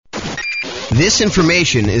This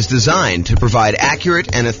information is designed to provide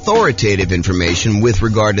accurate and authoritative information with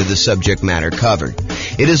regard to the subject matter covered.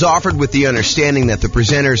 It is offered with the understanding that the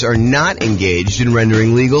presenters are not engaged in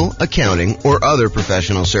rendering legal, accounting, or other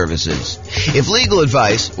professional services. If legal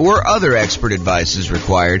advice or other expert advice is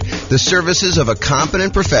required, the services of a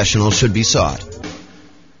competent professional should be sought.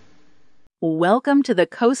 Welcome to the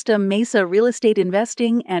Costa Mesa Real Estate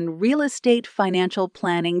Investing and Real Estate Financial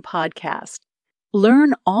Planning Podcast.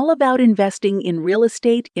 Learn all about investing in real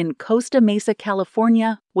estate in Costa Mesa,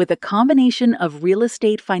 California, with a combination of real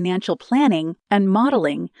estate financial planning and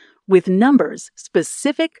modeling with numbers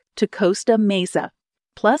specific to Costa Mesa,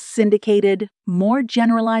 plus syndicated, more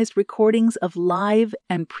generalized recordings of live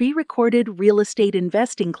and pre-recorded real estate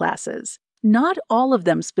investing classes, not all of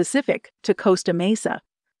them specific to Costa Mesa.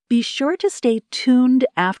 Be sure to stay tuned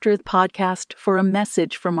after the podcast for a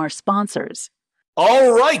message from our sponsors.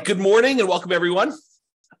 All right. Good morning and welcome, everyone.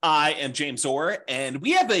 I am James Orr, and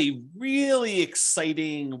we have a really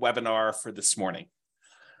exciting webinar for this morning.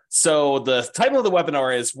 So the title of the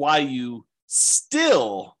webinar is Why You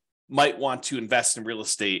Still Might Want to Invest in Real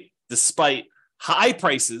Estate Despite High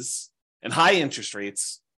Prices and High Interest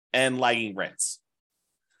Rates and Lagging Rents.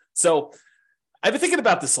 So I've been thinking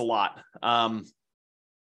about this a lot.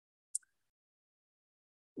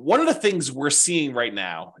 One of the things we're seeing right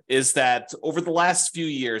now is that over the last few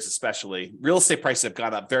years, especially, real estate prices have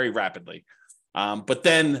gone up very rapidly. But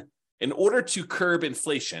then in order to curb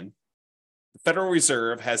inflation, the Federal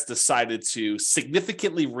Reserve has decided to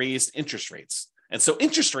significantly raise interest rates. And so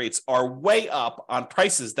interest rates are way up on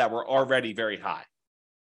prices that were already very high.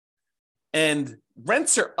 And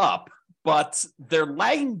rents are up, but they're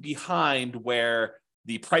lagging behind where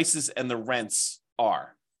the prices and the rents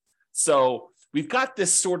are. So we've got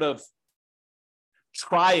this sort of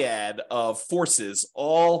triad of forces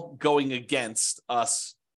all going against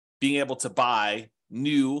us being able to buy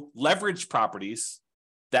new leveraged properties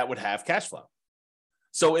that would have cash flow.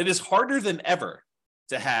 So it is harder than ever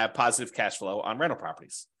to have positive cash flow on rental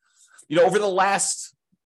properties. You know, over the last,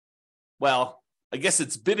 well, I guess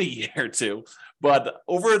it's been a year or two, but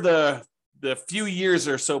over the few years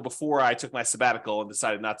or so before I took my sabbatical and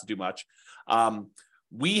decided not to do much,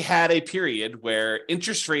 we had a period where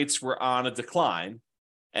interest rates were on a decline,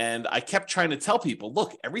 and I kept trying to tell people,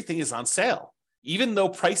 look, everything is on sale. Even though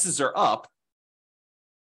prices are up,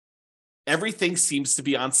 everything seems to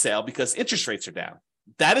be on sale because interest rates are down.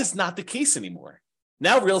 That is not the case anymore.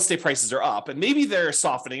 Now real estate prices are up, and maybe they're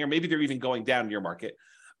softening, or maybe they're even going down in your market,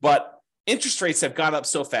 but interest rates have gone up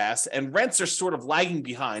so fast and rents are sort of lagging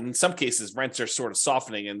behind. In some cases, rents are sort of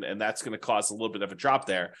softening, and that's going to cause a little bit of a drop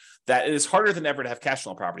there, that it is harder than ever to have cash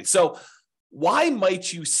flow on property. So why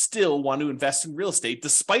might you still want to invest in real estate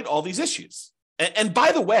despite all these issues? And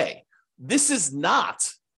by the way, this is not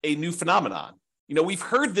a new phenomenon. You know, we've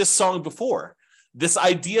heard this song before, this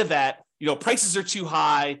idea that, you know, prices are too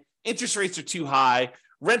high, interest rates are too high,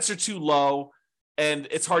 rents are too low, and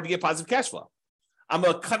it's hard to get positive cash flow. I'm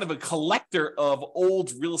a kind of a collector of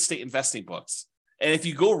old real estate investing books. And if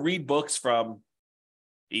you go read books from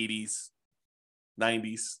 80s,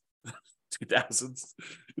 90s, 2000s,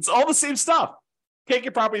 it's all the same stuff. Can't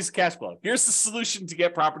get properties to cash flow. Here's the solution to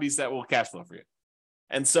get properties that will cash flow for you.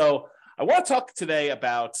 And so I want to talk today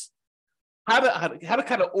about how to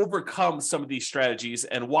kind of overcome some of these strategies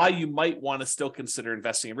and why you might want to still consider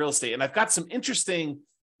investing in real estate. And I've got some interesting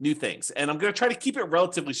new things. And I'm going to try to keep it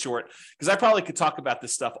relatively short because I probably could talk about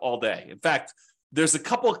this stuff all day. In fact, there's a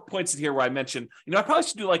couple of points in here where I mentioned, you know, I probably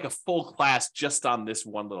should do like a full class just on this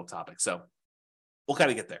one little topic. So we'll kind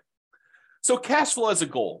of get there. So cash flow as a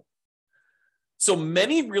goal. So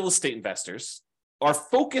many real estate investors are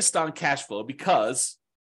focused on cash flow because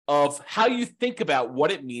of how you think about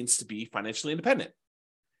what it means to be financially independent.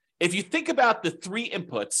 If you think about the three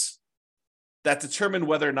inputs that determine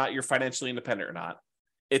whether or not you're financially independent or not,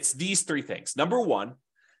 it's these three things. Number one,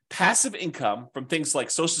 passive income from things like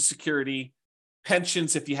Social Security,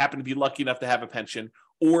 pensions, if you happen to be lucky enough to have a pension,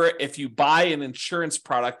 or if you buy an insurance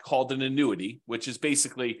product called an annuity, which is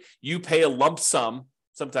basically you pay a lump sum.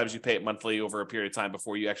 Sometimes you pay it monthly over a period of time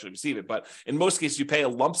before you actually receive it. But in most cases, you pay a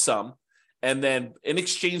lump sum. And then in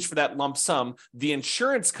exchange for that lump sum, the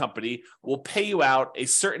insurance company will pay you out a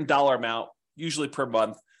certain dollar amount, usually per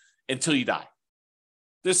month, until you die.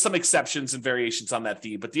 There's some exceptions and variations on that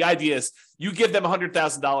theme, but the idea is you give them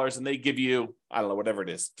 $100,000 and they give you, I don't know, whatever it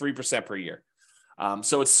is, 3% per year.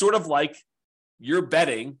 So it's sort of like you're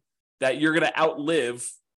betting that you're going to outlive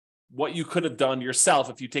what you could have done yourself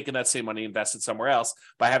if you'd taken that same money, invested somewhere else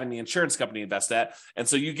by having the insurance company invest that. And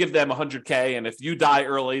so you give them $100K, and if you die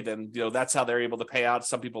early, then that's how they're able to pay out.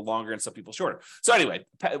 Some people longer and some people shorter. So anyway,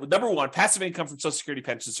 number one, passive income from Social Security,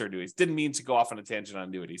 pensions, or annuities. Didn't mean to go off on a tangent on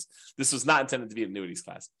annuities. This was not intended to be an annuities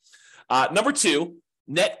class. Number two,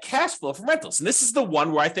 net cash flow from rentals. And this is the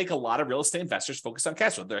one where I think a lot of real estate investors focus on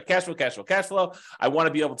cash flow. They're cash flow, cash flow, cash flow. I want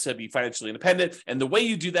to be able to be financially independent. And the way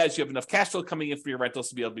you do that is you have enough cash flow coming in for your rentals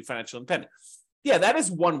to be able to be financially independent. Yeah, that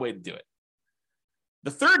is one way to do it.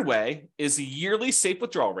 The third way is a yearly safe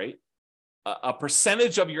withdrawal rate, a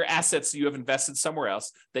percentage of your assets that you have invested somewhere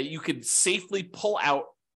else that you could safely pull out,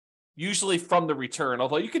 usually from the return,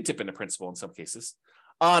 although you could dip into principal in some cases,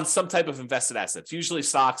 on some type of invested assets, usually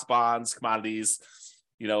stocks, bonds, commodities.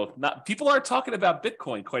 People aren't talking about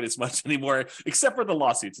Bitcoin quite as much anymore, except for the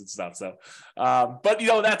lawsuits and stuff. So, but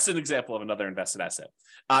that's an example of another invested asset.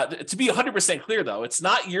 To be 100% clear, though, it's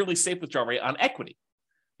not yearly safe withdrawal rate on equity.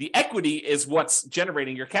 The equity is what's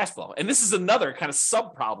generating your cash flow, and this is another kind of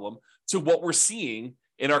sub problem to what we're seeing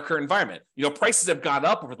in our current environment. Prices have gone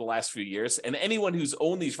up over the last few years, and anyone who's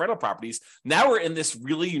owned these rental properties, now we're in this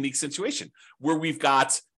really unique situation where we've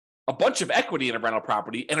got a bunch of equity in a rental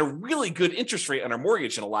property and a really good interest rate on our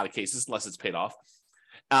mortgage in a lot of cases, unless it's paid off.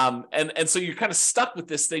 And so you're kind of stuck with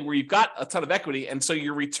this thing where you've got a ton of equity, and so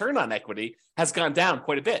your return on equity has gone down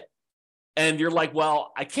quite a bit. And you're like,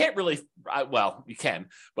 well, I can't really, well, you can,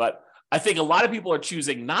 but I think a lot of people are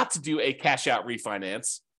choosing not to do a cash out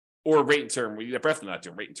refinance or rate and term. We're definitely not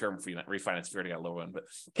doing rate and term refinance if you already got a low one, but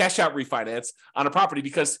cash out refinance on a property,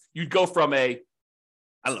 because you'd go from a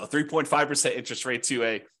 3.5% interest rate to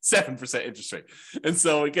a 7% interest rate. And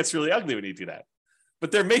so it gets really ugly when you do that.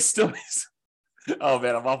 But there may still be, oh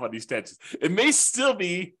man, I'm off on these tangents. It may still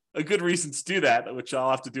be a good reason to do that, which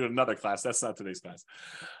I'll have to do in another class. That's not today's class.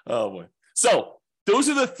 Oh boy. So those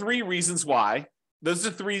are the three reasons why. Those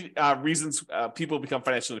are three reasons people become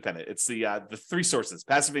financially independent. It's the three sources: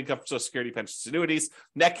 passive income from Social Security, pensions, annuities,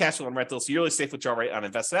 net cash flow on rentals, yearly safe withdrawal rate on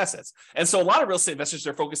invested assets. And so a lot of real estate investors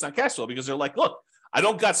are focused on cash flow because they're like, look, I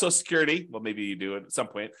don't got Social Security. Well, maybe you do at some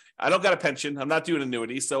point. I don't got a pension. I'm not doing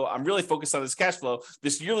annuity. So I'm really focused on this cash flow,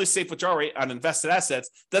 this yearly safe withdrawal rate on invested assets.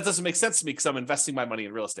 That doesn't make sense to me because I'm investing my money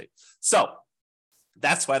in real estate. So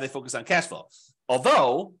that's why they focus on cash flow.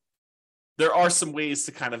 Although there are some ways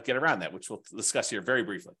to kind of get around that, which we'll discuss here very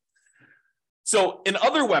briefly. So in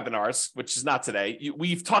other webinars, which is not today,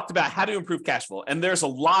 we've talked about how to improve cash flow. And there's a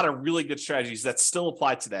lot of really good strategies that still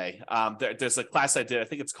apply today. There's a class I did, I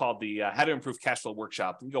think it's called the How to Improve Cash Flow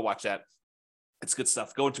Workshop. You can go watch that. It's good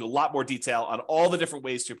stuff. Go into a lot more detail on all the different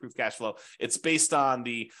ways to improve cash flow. It's based on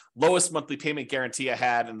the lowest monthly payment guarantee I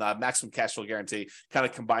had and the maximum cash flow guarantee, kind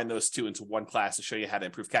of combine those two into one class to show you how to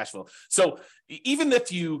improve cash flow. So even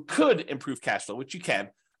if you could improve cash flow, which you can,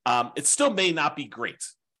 it still may not be great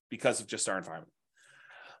because of just our environment.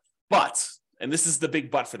 But, and this is the big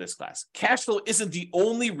but for this class, cash flow isn't the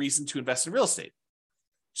only reason to invest in real estate.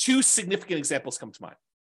 Two significant examples come to mind.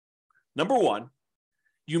 Number one,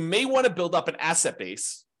 you may want to build up an asset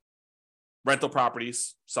base, rental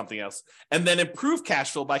properties, something else, and then improve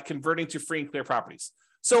cash flow by converting to free and clear properties.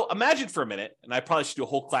 So imagine for a minute, and I probably should do a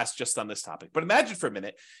whole class just on this topic, but imagine for a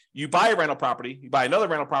minute, you buy a rental property, you buy another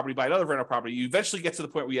rental property, buy another rental property, you eventually get to the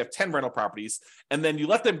point where you have 10 rental properties, and then you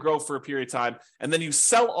let them grow for a period of time, and then you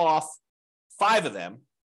sell off 5 of them,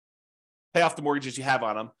 pay off the mortgages you have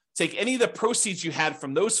on them, take any of the proceeds you had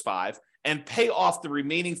from those 5, and pay off the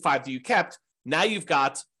remaining 5 that you kept. Now you've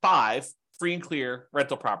got 5 free and clear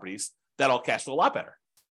rental properties that'll cash flow a lot better.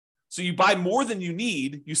 So you buy more than you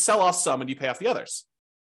need, you sell off some, and you pay off the others.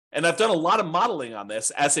 And I've done a lot of modeling on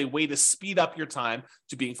this as a way to speed up your time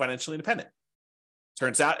to being financially independent.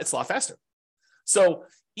 Turns out it's a lot faster. So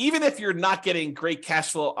even if you're not getting great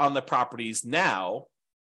cash flow on the properties now,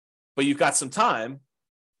 but you've got some time,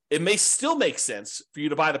 it may still make sense for you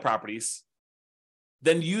to buy the properties,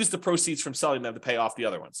 then use the proceeds from selling them to pay off the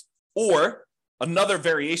other ones. Or another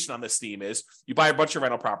variation on this theme is you buy a bunch of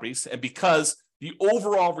rental properties, and because the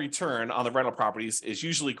overall return on the rental properties is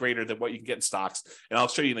usually greater than what you can get in stocks. And I'll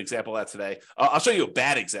show you an example of that today. I'll show you a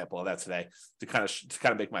bad example of that today to kind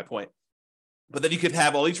of make my point. But then you could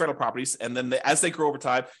have all these rental properties, and then as they grow over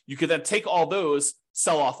time, you could then take all those,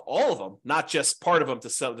 sell off all of them, not just part of them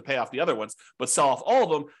to pay off the other ones, but sell off all of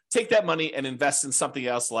them, take that money and invest in something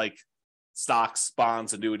else like stocks,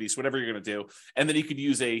 bonds, annuities, whatever you're going to do. And then you could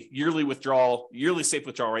use a yearly safe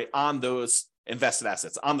withdrawal rate on those invested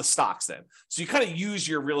assets, on the stocks then. So you kind of use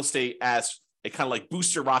your real estate as a kind of like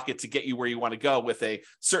booster rocket to get you where you want to go with a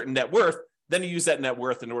certain net worth. Then you use that net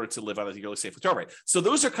worth in order to live on a yearly safe withdrawal rate. So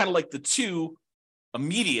those are kind of like the two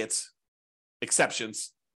immediate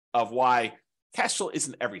exceptions of why cash flow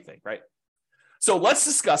isn't everything, right? So let's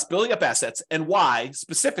discuss building up assets and why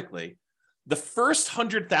specifically the first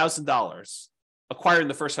 $100,000, acquiring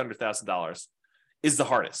the first $100,000 is the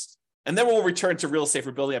hardest. And then we'll return to real estate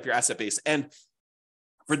for building up your asset base. And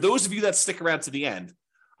for those of you that stick around to the end,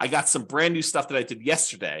 I got some brand new stuff that I did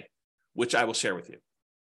yesterday, which I will share with you,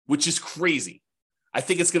 which is crazy. I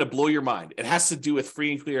think it's going to blow your mind. It has to do with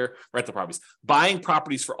free and clear rental properties, buying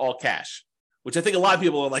properties for all cash, which I think a lot of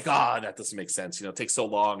people are like, that doesn't make sense. It takes so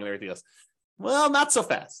long and everything else. Well, not so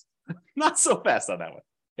fast. Not so fast on that one.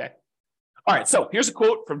 Okay. All right. So here's a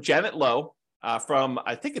quote from Janet Lowe from,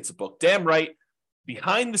 I think it's a book, Damn Right,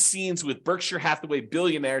 Behind the Scenes with Berkshire Hathaway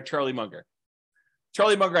billionaire Charlie Munger.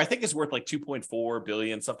 Charlie Munger, I think, is worth like $2.4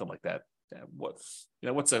 billion, something like that. What's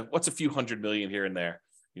a few hundred million here and there,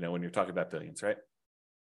 when you're talking about billions, right?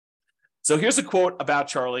 So here's a quote about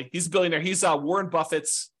Charlie. He's a billionaire. He's Warren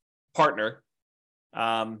Buffett's partner.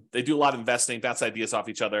 They do a lot of investing, bounce ideas off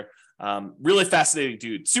each other. Really fascinating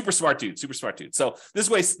dude, super smart dude. So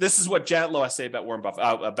this is what Janet Lowe has to say about Warren Buffett,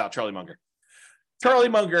 about Charlie Munger. Charlie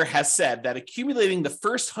Munger has said that accumulating the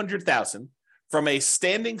first 100,000 from a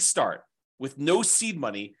standing start with no seed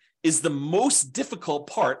money is the most difficult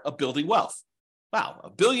part of building wealth. Wow, a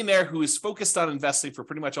billionaire who is focused on investing for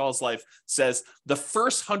pretty much all his life says the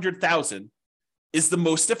first 100,000 is the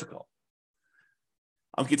most difficult.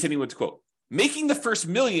 I'm continuing with the quote. Making the first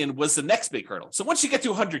million was the next big hurdle. So once you get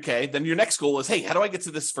to 100K, then your next goal is, hey, how do I get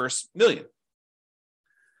to this first million?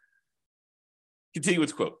 Continue with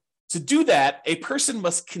the quote. To do that, a person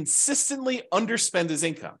must consistently underspend his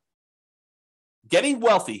income. Getting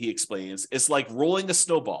wealthy, he explains, is like rolling a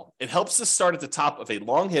snowball. It helps to start at the top of a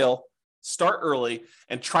long hill, start early,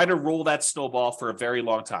 and try to roll that snowball for a very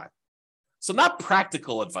long time. So not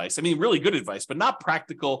practical advice. I mean, really good advice, but not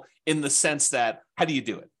practical in the sense that, how do you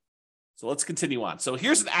do it? So let's continue on. So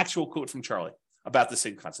here's an actual quote from Charlie about the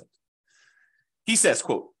same concept. He says,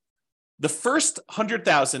 quote, the first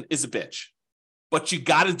 100,000 is a bitch, but you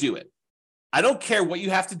got to do it. I don't care what you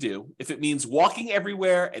have to do. If it means walking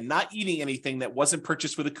everywhere and not eating anything that wasn't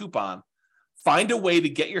purchased with a coupon, find a way to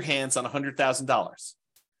get your hands on $100,000.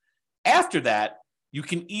 After that, you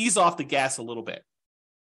can ease off the gas a little bit.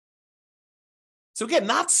 So again,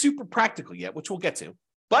 not super practical yet, which we'll get to,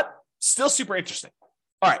 but still super interesting.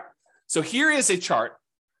 All right. So here is a chart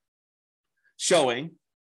showing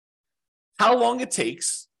how long it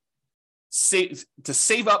takes to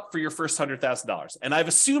save up for your first $100,000. And I've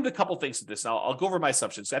assumed a couple things with this. And I'll go over my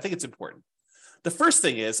assumptions. I think it's important. The first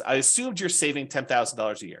thing is I assumed you're saving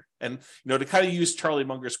 $10,000 a year. And, to kind of use Charlie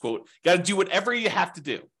Munger's quote, got to do whatever you have to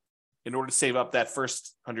do in order to save up that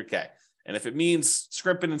first 100K. And if it means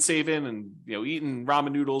scrimping and saving and, eating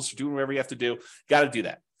ramen noodles, doing whatever you have to do, got to do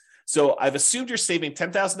that. So I've assumed you're saving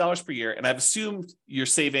 $10,000 per year, and I've assumed you're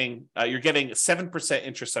getting 7%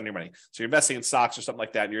 interest on your money. So you're investing in stocks or something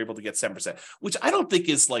like that, and you're able to get 7%, which I don't think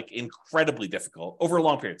is like incredibly difficult over a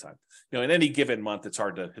long period of time. In any given month, it's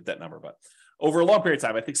hard to hit that number, but over a long period of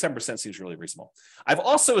time, I think 7% seems really reasonable. I've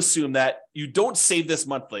also assumed that you don't save this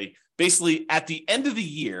monthly. Basically, at the end of the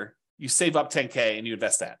year, you save up 10K and you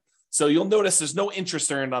invest that. So you'll notice there's no interest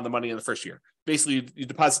earned on the money in the first year. Basically, you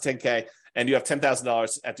deposit 10K and you have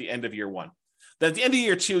 $10,000 at the end of year one. Then at the end of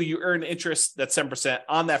year two, you earn interest that's 7%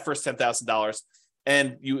 on that first $10,000,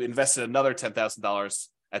 and you invested another $10,000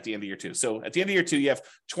 at the end of year two. So at the end of year two, you have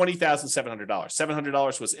 $20,700.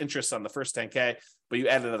 $700 was interest on the first 10K, but you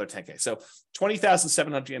added another 10K. So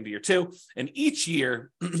 $20,700 at the end of year two. And each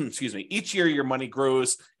year, each year your money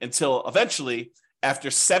grows until eventually, after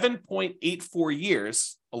 7.84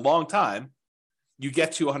 years, a long time, you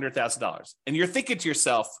get to $100,000. And you're thinking to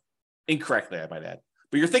yourself, incorrectly, I might add,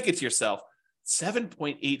 but you're thinking to yourself,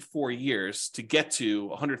 7.84 years to get to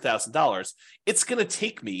 $100,000. It's going to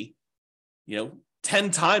take me,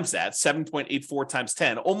 10 times that, 7.84 times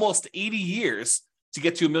 10, almost 80 years to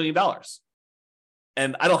get to $1 million.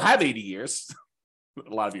 And I don't have 80 years.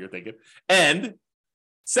 A lot of you are thinking. And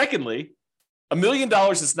secondly, $1 million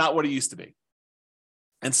is not what it used to be.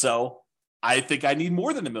 And so I think I need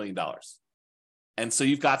more than $1 million. And so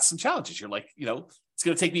you've got some challenges. You're like, it's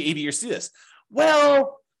going to take me 80 years to do this.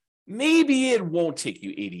 Well, maybe it won't take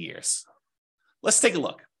you 80 years. Let's take a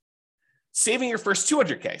look. Saving your first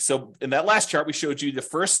 200K. So in that last chart, we showed you the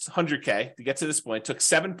first 100K to get to this point took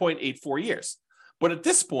 7.84 years. But at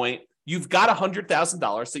this point, you've got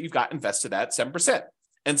 $100,000 that you've got invested at 7%.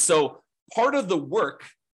 And so part of the work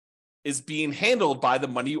is being handled by the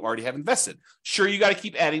money you already have invested. Sure, you got to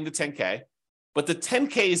keep adding the 10K, but the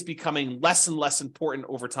 10K is becoming less and less important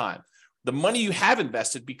over time. The money you have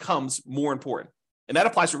invested becomes more important. And that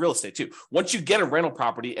applies for real estate too. Once you get a rental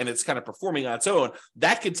property and it's kind of performing on its own,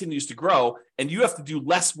 that continues to grow and you have to do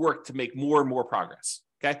less work to make more and more progress.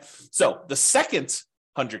 Okay. So the second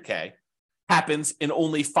 100K happens in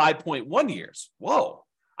only 5.1 years. Whoa.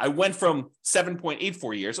 I went from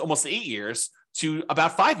 7.84 years, almost 8 years, to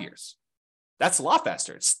about 5 years. That's a lot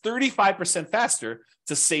faster. It's 35% faster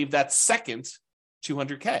to save that second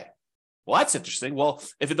 200K. Well, that's interesting. Well,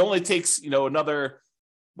 if it only takes, another,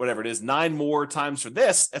 whatever it is, 9 more times for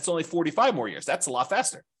this, that's only 45 more years. That's a lot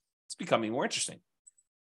faster. It's becoming more interesting.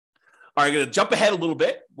 All right, I'm going to jump ahead a little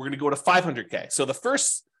bit. We're going to go to 500K. So the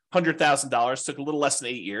first $100,000 took a little less than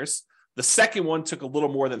 8 years. The second one took a little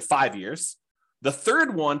more than 5 years. The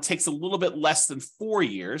third one takes a little bit less than 4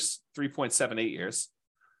 years, 3.78 years.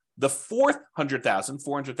 The fourth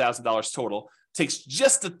 $400,000 total, takes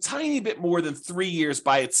just a tiny bit more than 3 years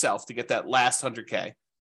by itself to get that last 100K.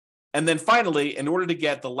 And then finally, in order to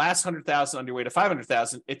get the last 100,000 on your way to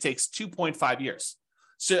 500,000, it takes 2.5 years.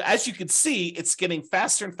 So as you can see, it's getting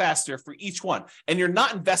faster and faster for each one. And you're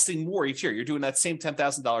not investing more each year. You're doing that same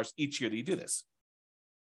 $10,000 each year that you do this.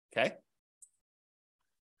 Okay.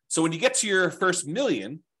 So when you get to your first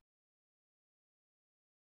million,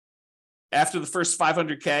 after the first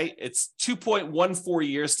 500K, it's 2.14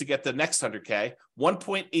 years to get the next 100K,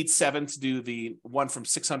 1.87 to do the one from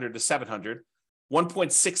 600 to 700,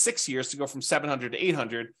 1.66 years to go from 700 to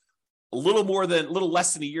 800, a little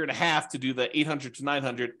less than a year and a half to do the 800 to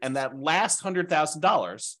 900, and that last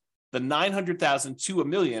 $100,000, the 900,000 to $1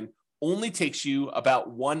 million, only takes you about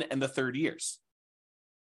 1 1/3 years,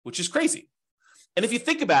 which is crazy. And if you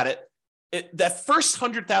think about it, that first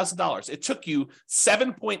 $100,000, it took you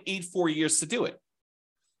 7.84 years to do it.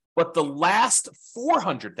 But the last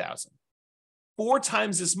 400,000, 4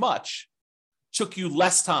 times as much, took you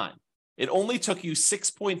less time. It only took you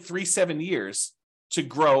 6.37 years to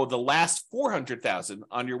grow the last 400,000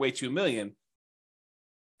 on your way to $1 million,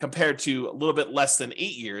 compared to a little bit less than 8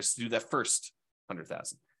 years to do that first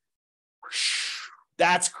 100,000.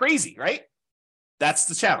 That's crazy, right? That's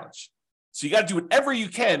the challenge. So you got to do whatever you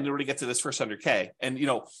can in order to get to this first 100K. And,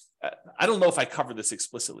 I don't know if I covered this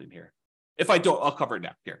explicitly in here. If I don't, I'll cover it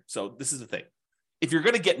now here. So this is the thing. If you're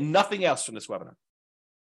going to get nothing else from this webinar,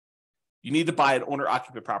 you need to buy an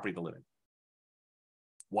owner-occupant property to live in.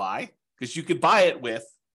 Why? Because you could buy it with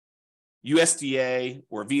USDA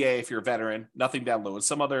or VA if you're a veteran, nothing down loan.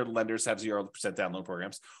 Some other lenders have 0% down loan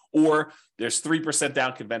programs, or there's 3%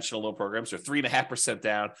 down conventional loan programs or 3.5%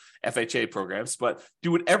 down FHA programs. But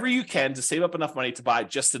do whatever you can to save up enough money to buy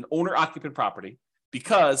just an owner-occupant property,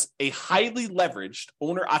 because a highly leveraged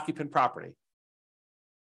owner-occupant property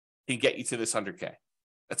can get you to this 100K.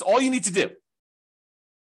 That's all you need to do.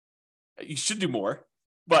 You should do more,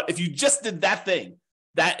 but if you just did that thing,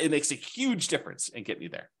 it makes a huge difference in getting you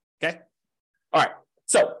there. Okay. All right.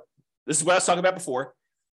 So this is what I was talking about before.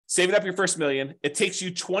 Saving up your first $1 million. It takes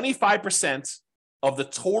you 25% of the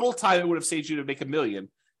total time it would have saved you to make $1 million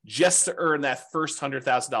just to earn that first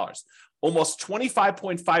 $100,000. Almost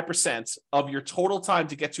 25.5% of your total time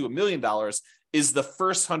to get to $1 million is the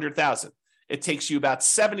first 100,000. It takes you about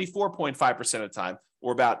 74.5% of the time,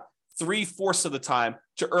 or about 3/4 of the time,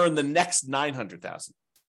 to earn the next 900,000.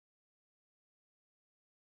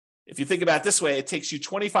 If you think about it this way, it takes you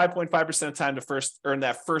 25.5% of the time to first earn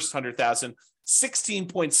that first 100,000,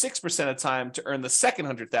 16.6% of the time to earn the second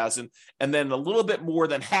 100,000, and then a little bit more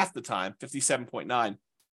than half the time, 57.9,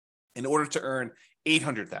 in order to earn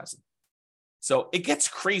 800,000. So it gets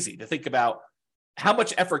crazy to think about how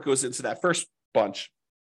much effort goes into that first bunch,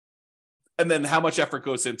 and then how much effort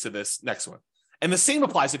goes into this next one. And the same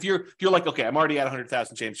applies if you're like, okay, I'm already at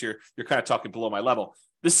 100,000, James. You're kind of talking below my level.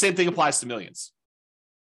 This same thing applies to millions.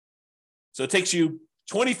 So it takes you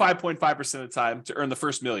 25.5% of the time to earn the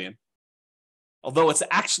first $1 million, although it's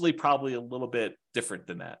actually probably a little bit different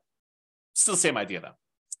than that. Still the same idea, though.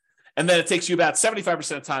 And then it takes you about 75% of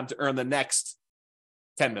the time to earn the next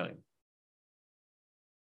 10 million.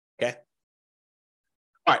 Okay?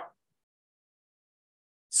 All right.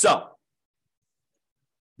 So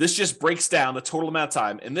this just breaks down the total amount of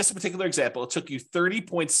time. In this particular example, it took you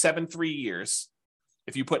 30.73 years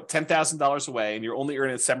if you put $10,000 away and you're only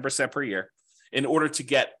earning 7% per year in order to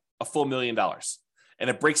get a full $1 million. And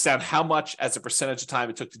it breaks down how much as a percentage of time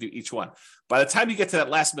it took to do each one. By the time you get to that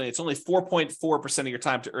last million, it's only 4.4% of your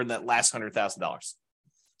time to earn that last $100,000.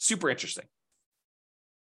 Super interesting.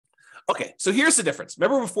 Okay, so here's the difference.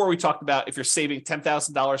 Remember before we talked about if you're saving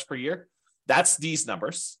 $10,000 per year, that's these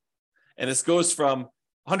numbers. And this goes from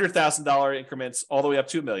 $100,000 increments all the way up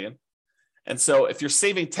to $1 million. And so if you're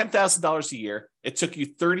saving $10,000 a year, it took you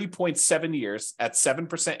 30.7 years at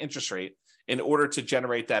 7% interest rate in order to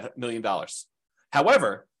generate that $1 million.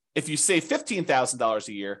 However, if you save $15,000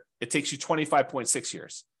 a year, it takes you 25.6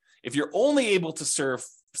 years. If you're only able to save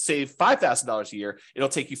 $5,000 a year, it'll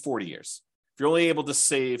take you 40 years. If you're only able to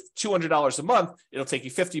save $200 a month, it'll take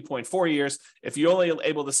you 50.4 years. If you're only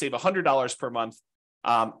able to save $100 per month,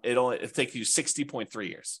 it'll take you 60.3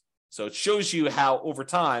 years. So it shows you how over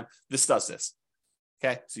time this does this.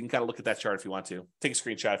 Okay, so you can kind of look at that chart if you want to. Take a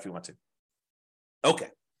screenshot if you want to. Okay.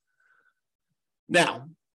 Now,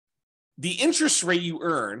 the interest rate you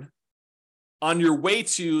earn on your way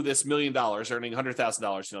to this $1 million, earning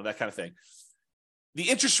 $100,000, that kind of thing, the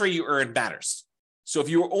interest rate you earn matters. So if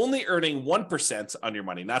you're only earning 1% on your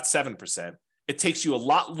money, not 7%, it takes you a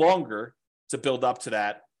lot longer to build up to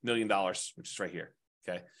that $1 million, which is right here.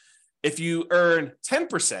 Okay. If you earn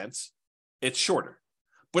 10%, it's shorter,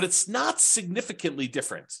 but it's not significantly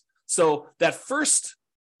different. So that first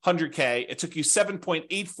 100K, it took you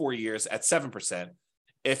 7.84 years at 7%.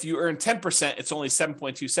 If you earn 10%, it's only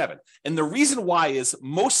 7.27. And the reason why is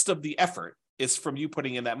most of the effort is from you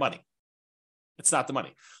putting in that money. It's not the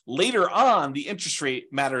money. Later on, the interest rate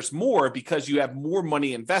matters more because you have more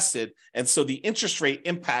money invested. And so the interest rate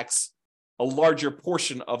impacts a larger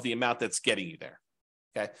portion of the amount that's getting you there.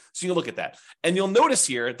 Okay, so you look at that. And you'll notice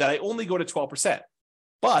here that I only go to 12%.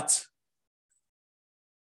 But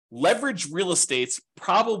leverage real estate's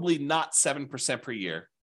probably not 7% per year.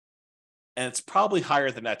 And it's probably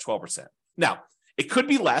higher than that 12%. Now, it could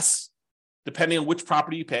be less, depending on which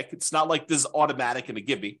property you pick. It's not like this is automatic and a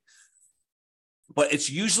give me. But it's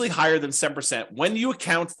usually higher than 7% when you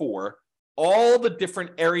account for all the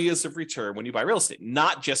different areas of return when you buy real estate,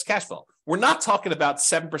 not just cash flow. We're not talking about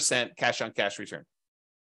 7% cash on cash return.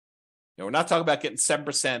 We're not talking about getting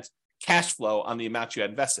 7% cash flow on the amount you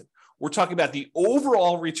had invested. We're talking about the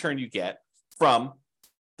overall return you get from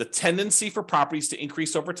the tendency for properties to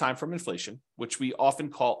increase over time from inflation, which we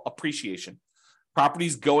often call appreciation.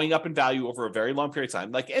 Properties going up in value over a very long period of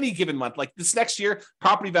time, like any given month, like this next year,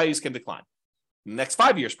 property values can decline. In the next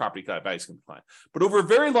 5 years, property values can decline. But over a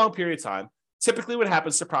very long period of time, typically what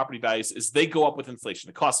happens to property values is they go up with inflation.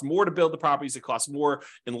 It costs more to build the properties. It costs more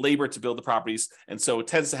in labor to build the properties. And so what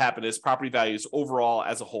tends to happen is property values overall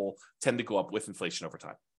as a whole tend to go up with inflation over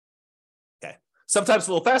time. Okay. Sometimes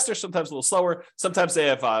a little faster, sometimes a little slower. Sometimes they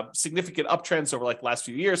have significant uptrends over like the last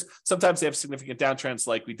few years. Sometimes they have significant downtrends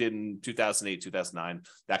like we did in 2008, 2009,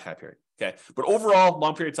 that kind of period. Okay. But overall,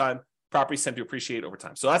 long period of time, properties tend to appreciate over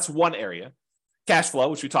time. So that's one area. Cash flow,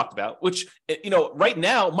 which we talked about, which, right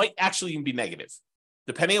now might actually even be negative.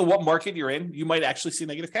 Depending on what market you're in, you might actually see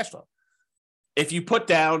negative cash flow. If you put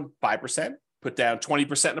down 5%, put down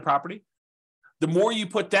 20% in a property, the more you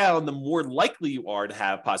put down, the more likely you are to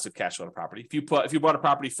have positive cash flow on a property. If you bought a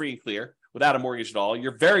property free and clear without a mortgage at all,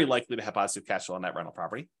 you're very likely to have positive cash flow on that rental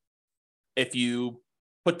property. If you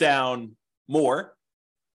put down more,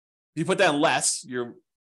 if you put down less, you're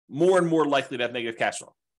more and more likely to have negative cash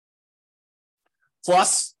flow.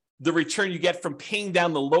 Plus the return you get from paying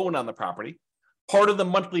down the loan on the property. Part of the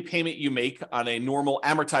monthly payment you make on a normal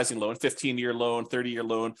amortizing loan, 15-year loan, 30-year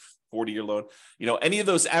loan, 40-year loan, any of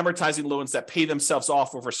those amortizing loans that pay themselves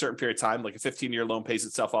off over a certain period of time, like a 15-year loan pays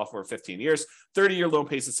itself off over 15 years, 30-year loan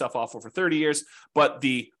pays itself off over 30 years. But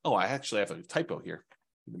I actually have a typo here.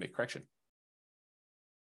 Let me make a correction.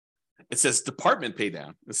 It says department pay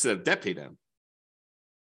down instead of debt pay down.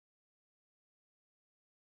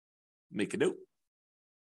 Make a note.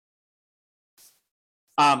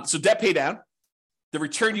 So debt pay down, the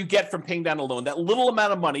return you get from paying down a loan, that little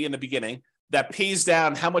amount of money in the beginning that pays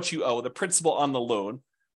down how much you owe, the principal on the loan,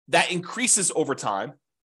 that increases over time.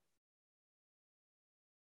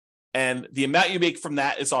 And the amount you make from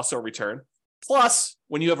that is also a return. Plus,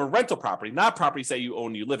 when you have a rental property, not properties that you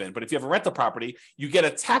own, you live in, but if you have a rental property, you get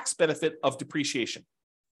a tax benefit of depreciation.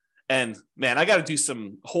 And man, I got to do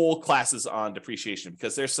some whole classes on depreciation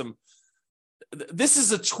because this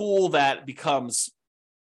is a tool that becomes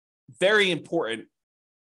very important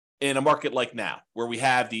in a market like now, where we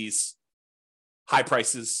have these high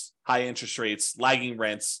prices, high interest rates, lagging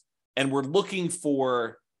rents, and we're looking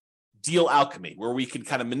for deal alchemy, where we can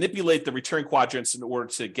kind of manipulate the return quadrants in order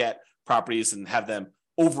to get properties and have them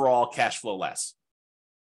overall cash flow less.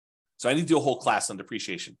 So I need to do a whole class on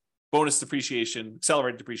depreciation, bonus depreciation,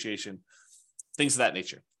 accelerated depreciation, things of that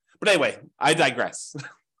nature. But anyway, I digress.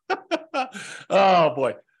 Oh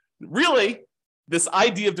boy. Really, this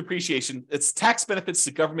idea of depreciation, it's tax benefits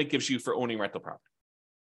the government gives you for owning rental property.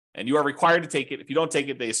 And you are required to take it. If you don't take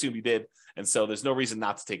it, they assume you did. And so there's no reason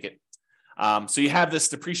not to take it. So you have this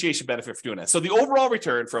depreciation benefit for doing that. So the overall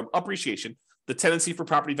return from appreciation, the tendency for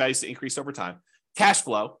property values to increase over time, cash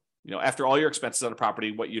flow, after all your expenses on a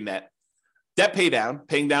property, what you net, debt pay down,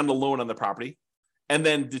 paying down the loan on the property, And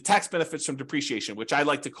then the tax benefits from depreciation, which I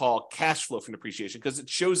like to call cash flow from depreciation, because it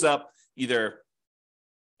shows up either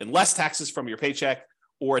in less taxes from your paycheck,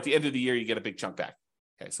 or at the end of the year, you get a big chunk back.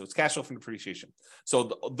 Okay, so it's cash flow from depreciation.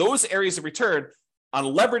 So those areas of return on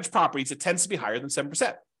leveraged properties, it tends to be higher than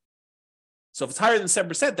 7%. So if it's higher than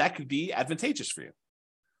 7%, that could be advantageous for you.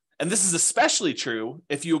 And this is especially true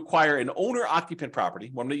if you acquire an owner-occupant property,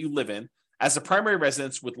 one that you live in, as a primary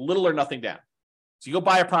residence with little or nothing down. So you go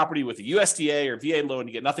buy a property with a USDA or VA loan,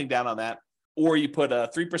 you get nothing down on that, or you put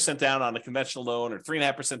a 3% down on a conventional loan, or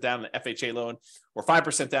 3.5% down on an FHA loan, or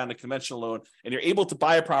 5% down on a conventional loan, and you're able to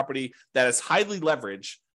buy a property that is highly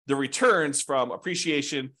leveraged. The returns from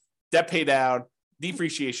appreciation, debt pay down,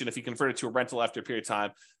 depreciation, if you convert it to a rental after a period of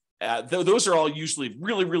time, those are all usually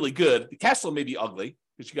really, really good. The cash flow may be ugly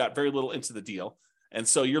because you got very little into the deal. And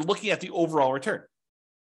so you're looking at the overall return.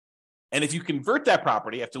 And if you convert that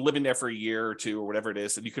property after living there for a year or two or whatever it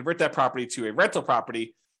is, and you convert that property to a rental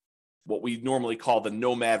property, what we normally call the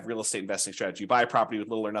nomad real estate investing strategy. You buy a property with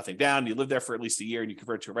little or nothing down, you live there for at least a year, and you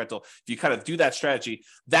convert it to a rental. If you kind of do that strategy,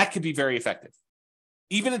 that could be very effective.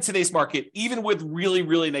 Even in today's market, even with really,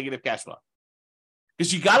 really negative cash flow.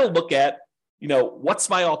 Because you got to look at, what's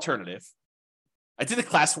my alternative? I did a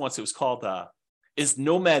class once, it was called, Is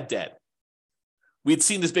Nomad Dead? We had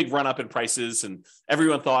seen this big run up in prices, and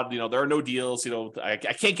everyone thought, there are no deals. I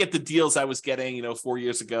can't get the deals I was getting, 4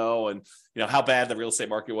 years ago, and how bad the real estate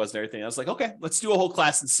market was and everything. I was like, okay, let's do a whole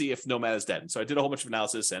class and see if Nomad is dead. And so I did a whole bunch of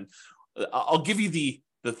analysis, and I'll give you the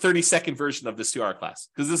 30-second version of this 2-hour class,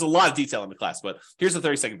 because there's a lot of detail in the class, but here's the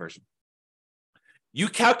 30-second version. You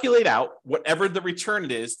calculate out whatever the return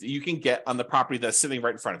it is that you can get on the property that's sitting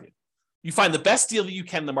right in front of you. You find the best deal that you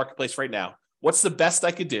can in the marketplace right now. What's the best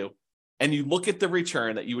I could do? And you look at the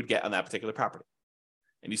return that you would get on that particular property.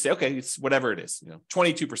 And you say, okay, it's whatever it is,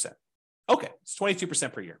 22%. Okay, it's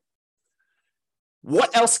 22% per year.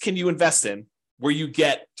 What else can you invest in where you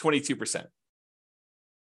get 22%?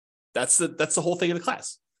 That's the whole thing of the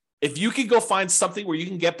class. If you can go find something where you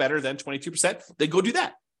can get better than 22%, then go do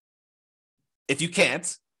that. If you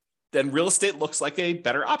can't, then real estate looks like a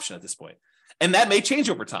better option at this point. And that may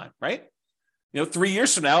change over time, right? 3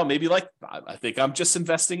 years from now, maybe I think I'm just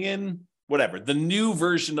investing in whatever, the new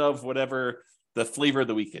version of whatever the flavor of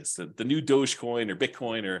the week is, the new Dogecoin or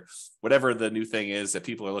Bitcoin or whatever the new thing is that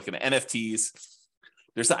people are looking at, NFTs.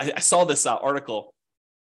 I saw this article.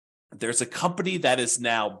 There's a company that is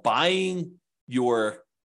now buying your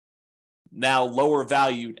now lower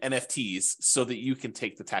valued NFTs so that you can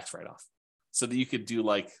take the tax write-off, so that you could do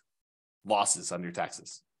losses on your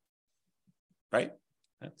taxes, right?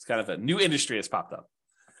 It's kind of a new industry has popped up.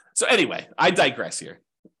 So anyway, I digress here.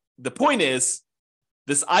 The point is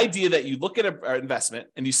this idea that you look at an investment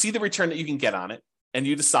and you see the return that you can get on it, and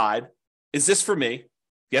you decide, is this for me?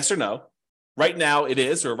 Yes or no? Right now it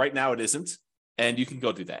is, or right now it isn't. And you can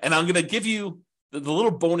go do that. And I'm going to give you the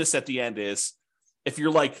little bonus at the end is, if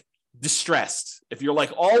you're distressed, if you're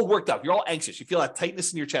all worked up, you're all anxious, you feel that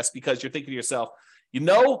tightness in your chest because you're thinking to yourself,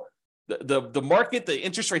 the market, the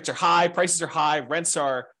interest rates are high, prices are high, rents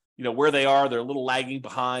are, where they are, they're a little lagging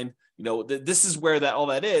behind. This is where all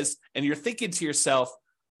that is. And you're thinking to yourself,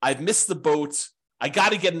 I've missed the boat. I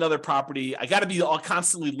got to get another property. I got to be all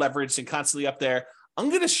constantly leveraged and constantly up there. I'm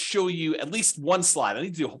going to show you at least one slide. I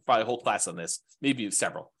need to do probably a whole class on this, maybe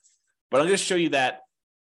several, but I'm going to show you that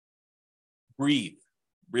breathe,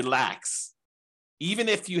 relax. Even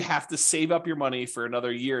if you have to save up your money for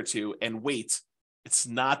another year or two and wait, it's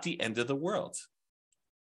not the end of the world.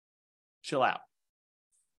 Chill out.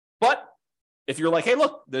 But if you're hey,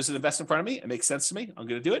 look, there's an investment in front of me. It makes sense to me. I'm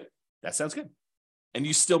going to do it. That sounds good. And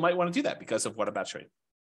you still might want to do that because of what I'm about to show you.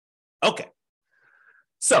 Okay.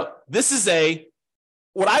 So this is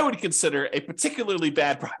what I would consider a particularly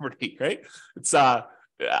bad property, right? It's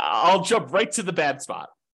I'll jump right to the bad spot.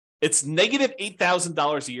 It's negative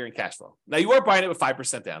 $8,000 a year in cash flow. Now you are buying it with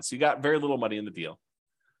 5% down, so you got very little money in the deal,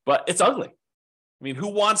 but it's ugly. I mean, who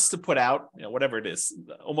wants to put out, whatever it is,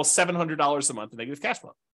 almost $700 a month in negative cash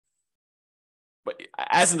flow? But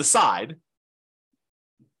as an aside,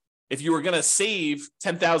 if you were going to save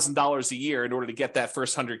 $10,000 a year in order to get that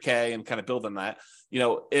first 100K and kind of build on that,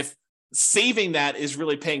 if saving that is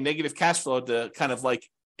really paying negative cash flow to kind of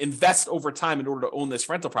invest over time in order to own this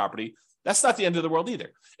rental property, that's not the end of the world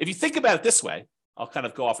either. If you think about it this way, I'll kind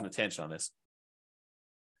of go off on a tangent on this.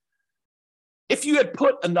 If you had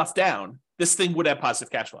put enough down, this thing would have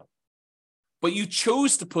positive cash flow. But you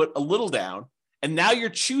chose to put a little down, and now you're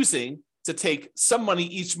choosing to take some money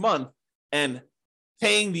each month and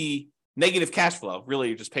paying the negative cash flow. Really,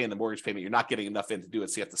 you're just paying the mortgage payment. You're not getting enough in to do it,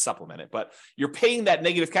 so you have to supplement it. But you're paying that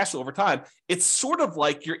negative cash flow over time. It's sort of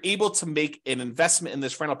like you're able to make an investment in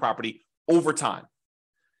this rental property over time.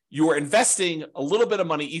 You are investing a little bit of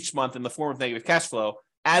money each month in the form of negative cash flow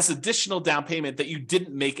as additional down payment that you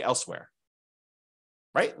didn't make elsewhere.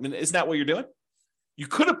 Right? I mean, isn't that what you're doing? You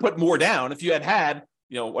could have put more down if you had,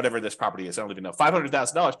 whatever this property is. I don't even know,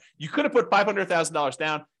 $500,000. You could have put $500,000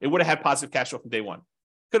 down. It would have had positive cash flow from day one.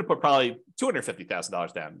 Could have put probably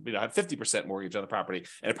 $250,000 down, had 50% mortgage on the property,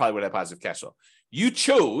 and it probably would have positive cash flow. You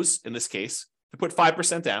chose, in this case, to put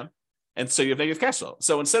 5% down, and so you have negative cash flow.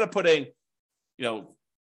 So instead of putting,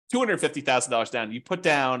 $250,000 down, you put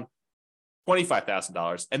down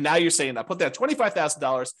 $25,000, and now you're saying, I put down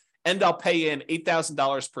 $25,000, and I'll pay in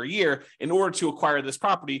 $8,000 per year in order to acquire this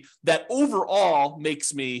property that overall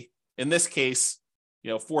makes me, in this case,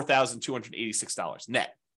 $4,286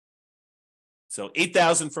 net. So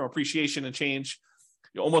 $8,000 from appreciation and change,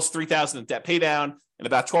 almost $3,000 in debt pay down, and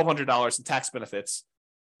about $1,200 in tax benefits.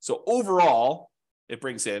 So overall, it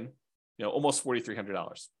brings in, almost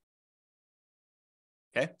 $4,300.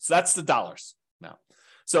 Okay, so that's the dollars now.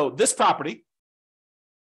 So this property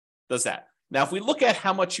does that. Now, if we look at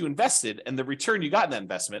how much you invested and the return you got in that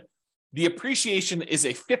investment, the appreciation is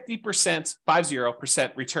a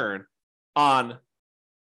 50% return on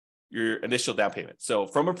your initial down payment. So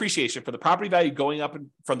from appreciation, for the property value going up,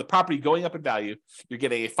 in value, you're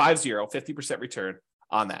getting a 50% return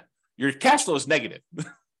on that. Your cash flow is negative,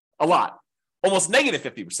 a lot, almost negative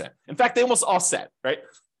 50%. In fact, they almost offset, right?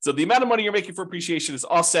 So the amount of money you're making for appreciation is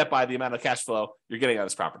offset by the amount of cash flow you're getting on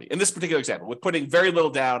this property. In this particular example, with putting very little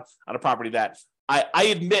down on a property that I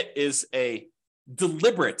admit is a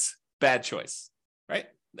deliberate bad choice, right?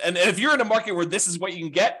 And if you're in a market where this is what you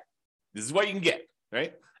can get, this is what you can get,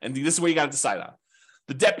 right? And this is what you got to decide on.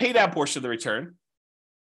 The debt pay down portion of the return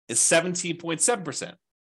is 17.7%.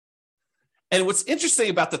 And what's interesting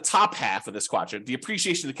about the top half of this quadrant, the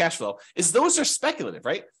appreciation of the cash flow, is those are speculative,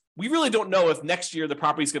 right? We really don't know if next year the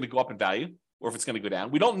property is going to go up in value or if it's going to go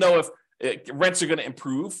down. We don't know if rents are going to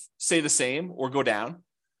improve, stay the same, or go down.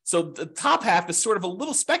 So the top half is sort of a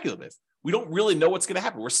little speculative. We don't really know what's going to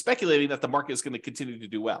happen. We're speculating that the market is going to continue to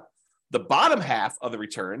do well. The bottom half of the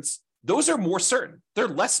returns, those are more certain. They're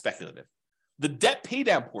less speculative. The debt pay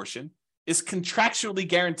down portion is contractually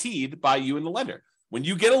guaranteed by you and the lender. When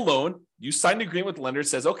you get a loan, you sign an agreement with the lender that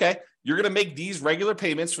says, okay, you're going to make these regular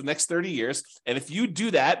payments for the next 30 years. And if you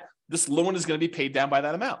do that, this loan is going to be paid down by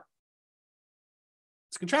that amount.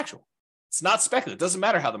 It's contractual. It's not speculative. It doesn't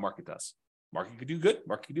matter how the market does. Market could do good,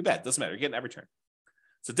 market could do bad. It doesn't matter. You're getting that return.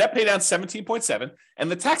 So debt pay down 17.7, and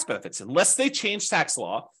the tax benefits, unless they change tax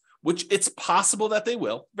law, which it's possible that they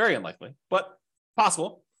will, very unlikely, but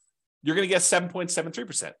possible, you're going to get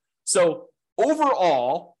 7.73%. So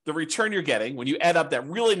overall, the return you're getting when you add up that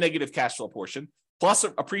really negative cash flow portion, plus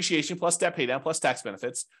appreciation, plus debt pay down, plus tax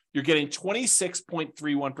benefits, you're getting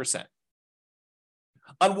 26.31%.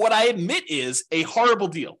 On what I admit is a horrible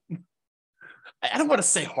deal. I don't want to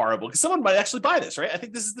say horrible because someone might actually buy this, right? I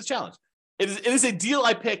think this is the challenge. It is a deal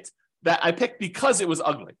I picked because it was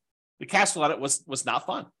ugly. The cash flow on it was not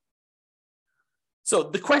fun. So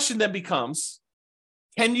the question then becomes,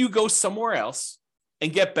 can you go somewhere else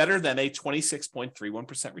and get better than a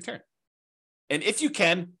 26.31% return? And if you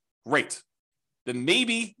can, great. Then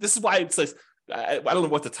maybe, this is why it says, I don't know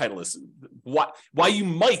what the title is, why you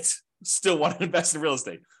might still want to invest in real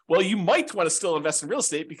estate. Well, you might want to still invest in real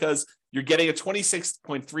estate because you're getting a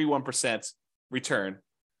 26.31% return,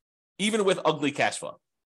 even with ugly cash flow.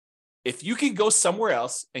 If you can go somewhere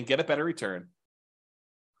else and get a better return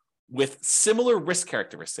with similar risk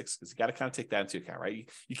characteristics, because you got to kind of take that into account, right?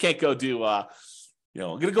 You can't go do, I'm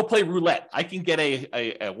going to go play roulette. I can get a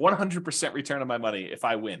 100% return on my money if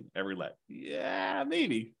I win at roulette. Yeah,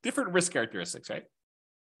 maybe. Different risk characteristics, right?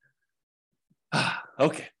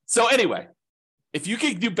 Okay. So anyway, if you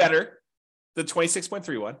can do better than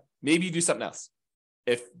 26.31, maybe you do something else.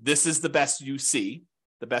 If this is the best you see,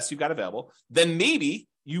 the best you've got available, then maybe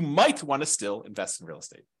you might want to still invest in real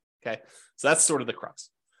estate. Okay. So that's sort of the crux.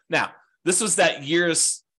 Now, this was that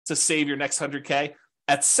years to save your next 100K.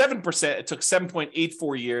 At 7%, it took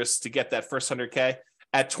 7.84 years to get that first 100K.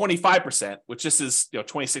 At 25%, which this is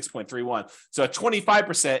 26.31. So at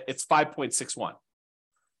 25%, it's 5.61.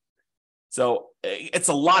 So it's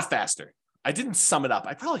a lot faster. I didn't sum it up.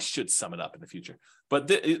 I probably should sum it up in the future. But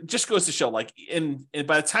it just goes to show, like,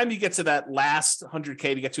 by the time you get to that last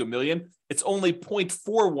 100K to get to $1 million, it's only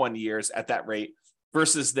 0.41 years at that rate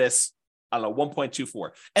versus this, I don't know,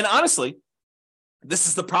 1.24. And honestly, This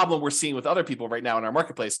is the problem we're seeing with other people right now in our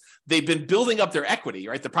marketplace. They've been building up their equity,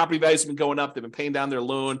 right? The property values have been going up. They've been paying down their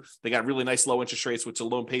loan. They got really nice low interest rates, which the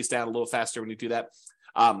loan pays down a little faster when you do that.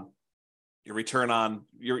 Your return on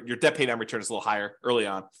your debt pay down return is a little higher early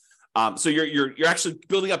on. So you're actually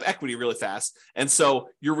building up equity really fast. And so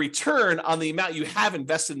your return on the amount you have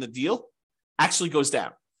invested in the deal actually goes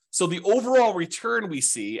down. So the overall return we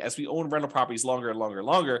see as we own rental properties longer and longer and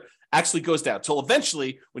longer actually goes down till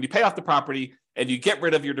eventually when you pay off the property and you get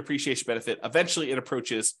rid of your depreciation benefit, eventually it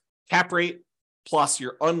approaches cap rate plus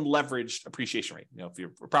your unleveraged appreciation rate. If your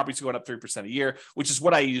property's going up 3% a year, which is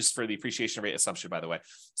what I use for the appreciation rate assumption, by the way.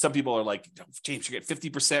 Some people are like, James, you get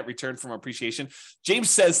 50% return from appreciation. James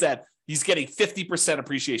says that he's getting 50%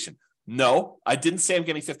 appreciation. No, I didn't say I'm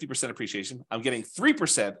getting 50% appreciation. I'm getting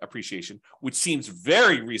 3% appreciation, which seems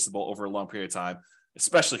very reasonable over a long period of time,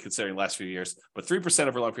 especially considering the last few years. But 3%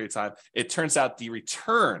 over a long period of time, it turns out the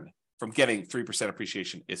return from getting 3%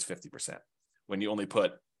 appreciation is 50% when you only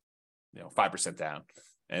put 5% down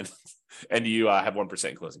and you have 1%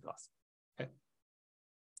 in closing costs. Okay.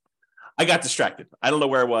 I got distracted. I don't know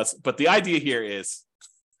where it was, but the idea here is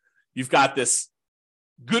you've got this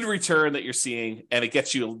good return that you're seeing and it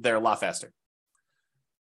gets you there a lot faster.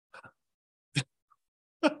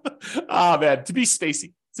 Man, to be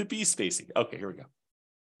spacey. Okay, here we go.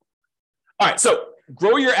 All right, so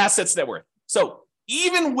grow your assets net worth. So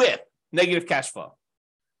even with negative cash flow,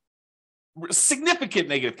 significant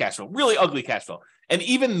negative cash flow, really ugly cash flow, and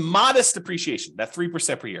even modest depreciation, that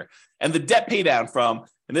 3% per year, and the debt pay down from,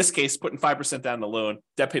 in this case, putting 5% down the loan,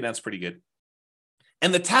 debt pay down is pretty good.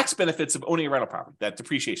 And the tax benefits of owning a rental property, that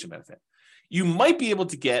depreciation benefit, you might be able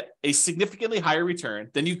to get a significantly higher return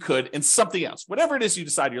than you could in something else. Whatever it is you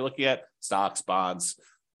decide you're looking at, stocks, bonds,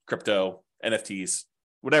 crypto, NFTs,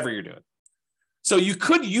 whatever you're doing. So you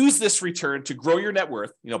could use this return to grow your net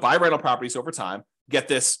worth, buy rental properties over time, get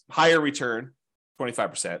this higher return,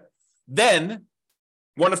 25%. Then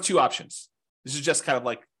one of two options. This is just kind of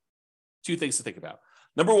like two things to think about.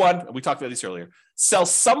 Number one, and we talked about these earlier, sell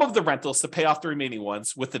some of the rentals to pay off the remaining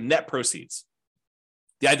ones with the net proceeds.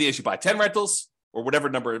 The idea is you buy 10 rentals or whatever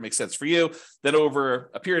number makes sense for you. Then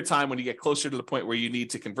over a period of time, when you get closer to the point where you need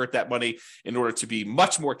to convert that money in order to be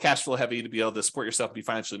much more cash flow heavy, to be able to support yourself and be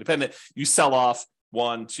financially independent, you sell off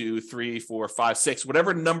 1, 2, 3, 4, 5, 6,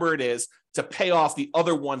 whatever number it is to pay off the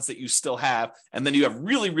other ones that you still have. And then you have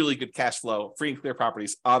really, really good cash flow, free and clear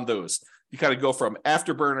properties on those. You kind of go from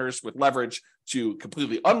afterburners with leverage to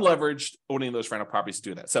completely unleveraged owning those rental properties to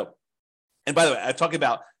do that. So, and by the way, I'm talking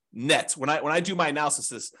about net. When I do my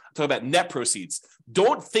analysis, I'm talking about net proceeds.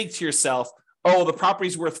 Don't think to yourself, oh, the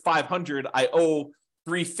property's worth 500, I owe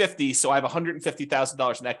 350, so I have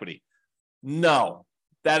 $150,000 in equity. No,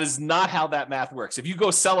 that is not how that math works. If you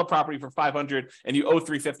go sell a property for 500 and you owe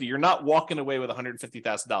 350, you're not walking away with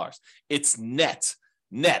 $150,000. It's net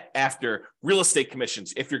after real estate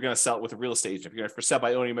commissions. If you're going to sell it with a real estate agent, if you're going to sell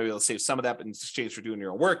by owning, maybe they'll save some of that in exchange for doing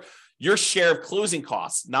your own work. Your share of closing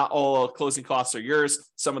costs, not all closing costs are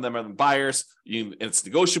yours. Some of them are the buyers. And it's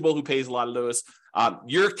negotiable who pays a lot of those.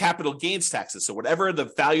 Your capital gains taxes. So whatever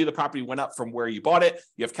the value of the property went up from where you bought it,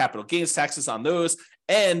 you have capital gains taxes on those.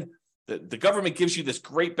 And the government gives you this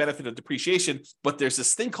great benefit of depreciation, but there's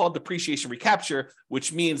this thing called depreciation recapture,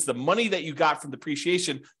 which means the money that you got from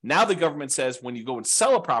depreciation, now the government says when you go and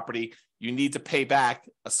sell a property, you need to pay back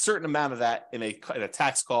a certain amount of that in a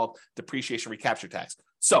tax called depreciation recapture tax.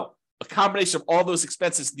 So a combination of all those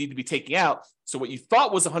expenses need to be taken out. So what you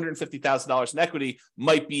thought was $150,000 in equity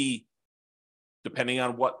might be, depending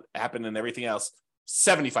on what happened and everything else,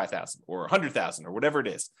 $75,000 or $100,000 or whatever it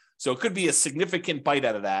is. So it could be a significant bite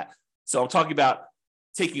out of that. So I'm talking about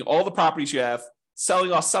taking all the properties you have,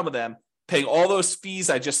 selling off some of them, paying all those fees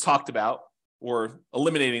I just talked about, or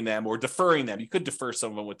eliminating them or deferring them. You could defer some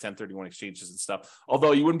of them with 1031 exchanges and stuff,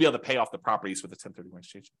 although you wouldn't be able to pay off the properties with a 1031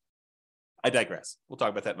 exchange. I digress. We'll talk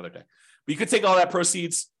about that another day. But you could take all that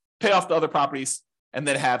proceeds, pay off the other properties, and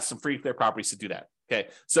then have some free clear properties to do that. Okay.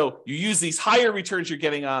 So you use these higher returns you're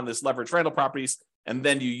getting on this leveraged rental properties, and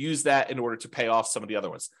then you use that in order to pay off some of the other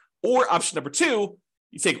ones. Or option number two,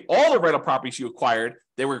 you take all the rental properties you acquired,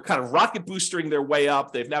 they were kind of rocket boosting their way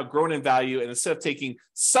up. They've now grown in value. And instead of taking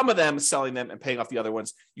some of them, selling them and paying off the other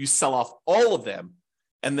ones, you sell off all of them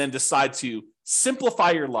and then decide to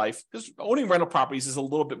simplify your life, because owning rental properties is a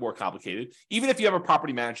little bit more complicated. Even if you have a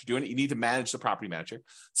property manager doing it, you need to manage the property manager.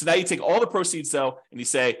 So now you take all the proceeds though, and you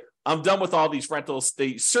say, I'm done with all these rentals.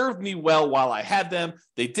 They served me well while I had them.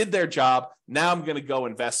 They did their job. Now I'm going to go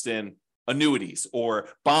invest in annuities or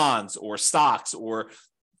bonds or stocks or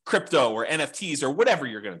crypto or NFTs or whatever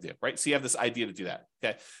you're going to do, right? So you have this idea to do that.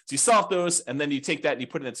 Okay. So you sell off those, and then you take that and you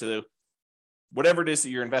put it into whatever it is that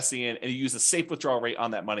you're investing in, and you use a safe withdrawal rate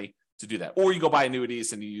on that money to do that. Or you go buy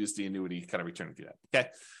annuities and you use the annuity kind of return to do that. Okay.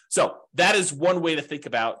 So that is one way to think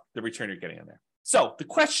about the return you're getting on there. So the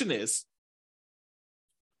question is,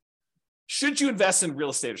 should you invest in real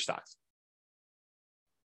estate or stocks?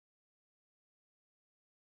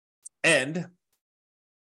 And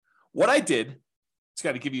what I did, it's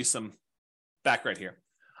got to give you some background here.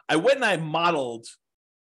 I went and I modeled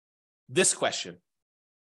this question.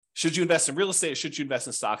 Should you invest in real estate or should you invest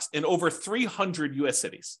in stocks in over 300 US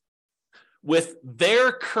cities with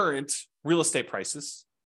their current real estate prices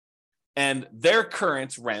and their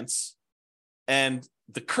current rents and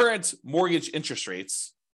the current mortgage interest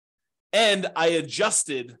rates. And I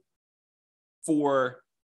adjusted for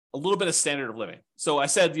a little bit of standard of living. So I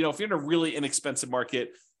said, if you're in a really inexpensive market,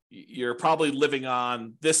 you're probably living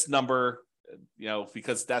on this number,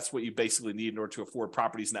 because that's what you basically need in order to afford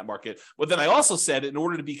properties in that market. But then I also said, in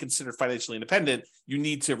order to be considered financially independent, you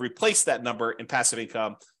need to replace that number in passive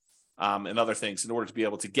income and other things in order to be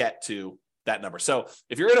able to get to that number. So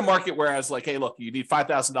if you're in a market where I was like, hey, look, you need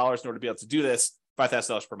 $5,000 in order to be able to do this,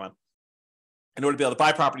 $5,000 per month, in order to be able to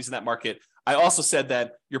buy properties in that market, I also said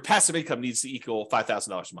that your passive income needs to equal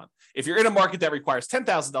 $5,000 a month. If you're in a market that requires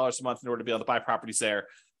 $10,000 a month in order to be able to buy properties there,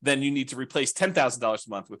 then you need to replace $10,000 a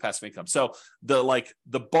month with passive income. So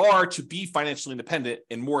the bar to be financially independent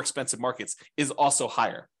in more expensive markets is also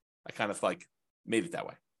higher. I kind of made it that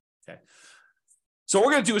way. Okay. So what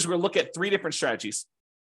we're going to do is we're going to look at 3 different strategies.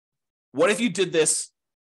 What if you did this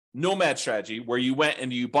nomad strategy where you went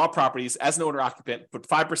and you bought properties as an owner occupant, put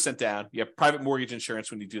 5% down, you have private mortgage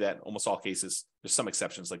insurance when you do that in almost all cases. There's some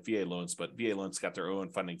exceptions like VA loans, but VA loans got their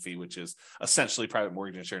own funding fee, which is essentially private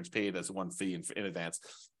mortgage insurance paid as one fee in advance.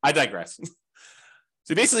 I digress.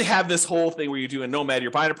 So you basically have this whole thing where you do a nomad,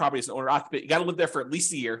 you're buying a property as an owner occupant, you got to live there for at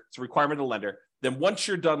least a year. It's a requirement of the lender. Then once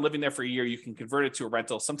you're done living there for a year, you can convert it to a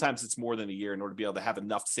rental. Sometimes it's more than a year in order to be able to have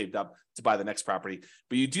enough saved up to buy the next property.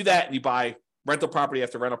 But you do that and you buy rental property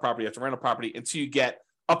after rental property after rental property until you get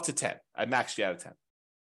up to 10. I maxed you out of 10.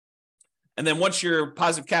 And then once your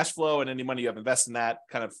positive cash flow and any money you have invested in that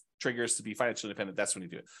kind of triggers to be financially independent, that's when you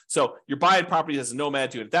do it. So you're buying property as a nomad,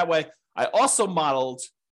 doing it that way. I also modeled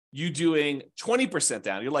you doing 20%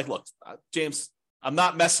 down. You're like, look, James, I'm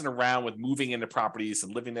not messing around with moving into properties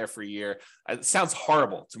and living there for a year. It sounds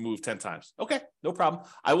horrible to move 10 times. Okay, no problem.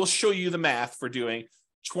 I will show you the math for doing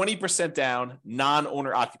 20% down,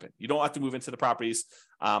 non-owner occupant. You don't have to move into the properties.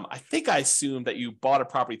 I think I assumed that you bought a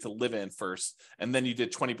property to live in first, and then you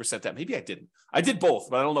did 20% down. Maybe I didn't. I did both,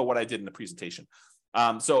 but I don't know what I did in the presentation.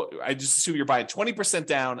 So I just assume you're buying 20%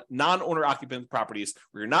 down, non-owner occupant properties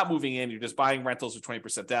where you're not moving in, you're just buying rentals with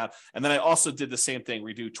 20% down. And then I also did the same thing where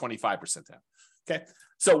you do 25% down. Okay.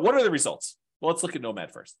 So what are the results? Well, let's look at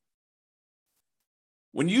Nomad first.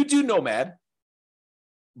 When you do Nomad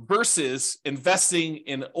versus investing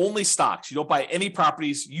in only stocks, you don't buy any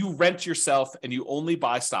properties, you rent yourself and you only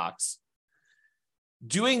buy stocks.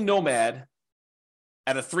 Doing Nomad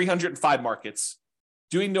at a 305 markets,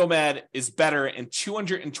 doing Nomad is better in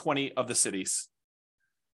 220 of the cities.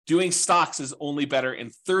 Doing stocks is only better in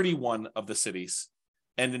 31 of the cities.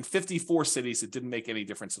 And in 54 cities, it didn't make any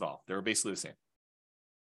difference at all. They were basically the same.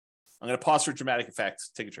 I'm going to pause for dramatic effect.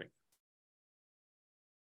 Take a drink.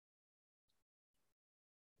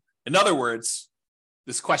 In other words,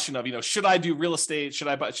 this question of, should I do real estate? Should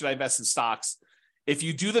I invest in stocks? If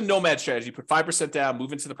you do the Nomad strategy, put 5% down,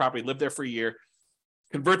 move into the property, live there for a year,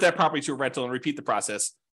 convert that property to a rental and repeat the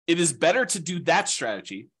process, it is better to do that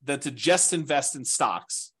strategy than to just invest in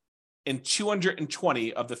stocks in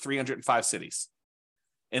 220 of the 305 cities.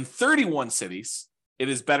 In 31 cities, it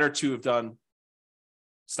is better to have done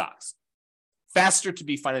stocks. Faster to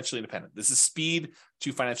be financially independent. This is speed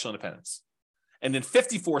to financial independence. And in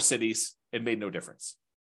 54 cities, it made no difference.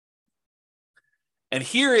 And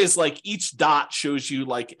here is each dot shows you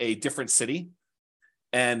a different city.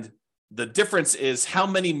 And the difference is how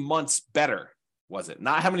many months better was it?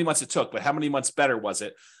 Not how many months it took, but how many months better was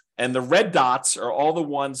it? And the red dots are all the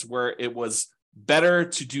ones where it was better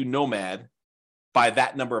to do Nomad by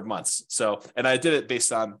that number of months. So, and I did it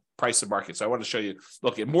based on price of market. So I want to show you,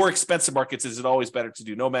 look, in more expensive markets, is it always better to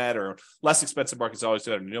do Nomad, or less expensive markets always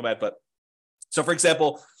better to do Nomad? But so for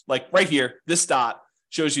example, right here, this dot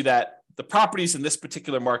shows you that the properties in this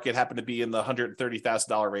particular market happen to be in the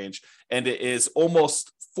 $130,000 range. And it is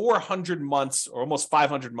almost 400 months or almost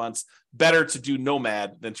 500 months better to do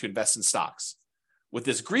Nomad than to invest in stocks. With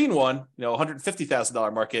this green one,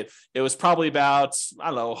 $150,000 market, it was probably about,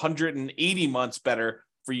 180 months better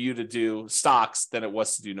for you to do stocks than it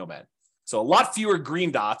was to do Nomad. So a lot fewer green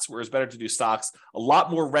dots, where it's better to do stocks, a lot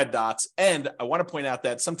more red dots. And I want to point out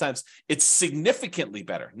that sometimes it's significantly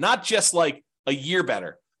better, not just like a year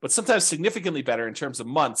better, but sometimes significantly better in terms of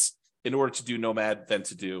months in order to do Nomad than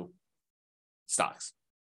to do stocks.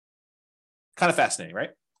 Kind of fascinating,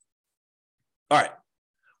 right? All right.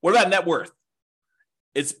 What about net worth?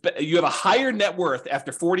 You have a higher net worth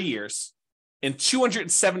after 40 years in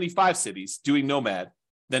 275 cities doing Nomad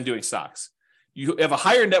than doing stocks. You have a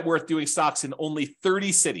higher net worth doing stocks in only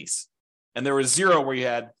 30 cities. And there was 0 where you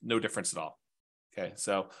had no difference at all. Okay.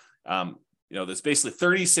 So, there's basically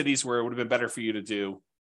 30 cities where it would have been better for you to do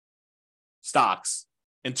stocks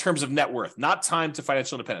in terms of net worth, not time to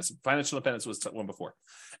financial independence. Financial independence was one before.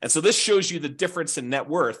 And so this shows you the difference in net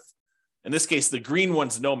worth. In this case, the green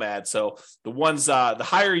one's Nomad. So the ones, the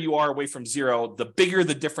higher you are away from 0, the bigger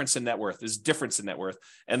the difference in net worth is difference in net worth.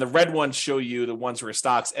 And the red ones show you the ones where are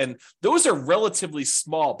stocks. And those are relatively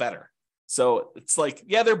small better. So it's like,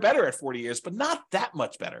 yeah, they're better at 40 years, but not that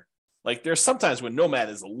much better. Like there's sometimes when Nomad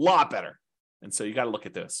is a lot better. And so you got to look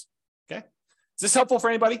at this. Okay. Is this helpful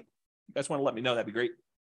for anybody? You guys want to let me know? That'd be great.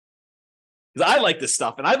 Because I like this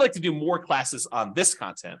stuff and I'd like to do more classes on this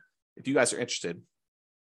content if you guys are interested.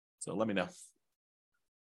 So let me know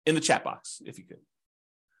in the chat box, if you could,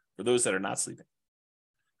 for those that are not sleeping.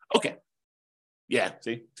 Okay. Yeah,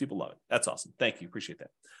 see, people love it. That's awesome. Thank you. Appreciate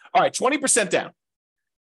that. All right, 20% down.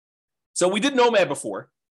 So we did Nomad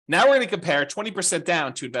before. Now we're going to compare 20%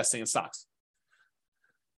 down to investing in stocks.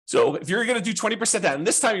 So if you're going to do 20% down, and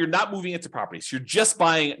this time you're not moving into properties, you're just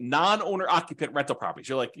buying non-owner occupant rental properties.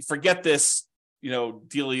 You're like, forget this,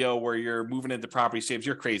 dealio where you're moving into properties, James,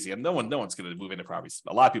 you're crazy. And no one's going to move into properties.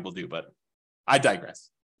 A lot of people do, but I digress.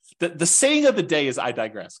 The saying of the day is I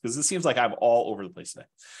digress, because it seems like I'm all over the place today.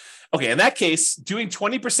 Okay, in that case, doing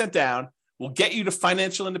 20% down will get you to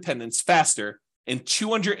financial independence faster in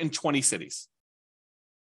 220 cities.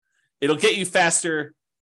 It'll get you faster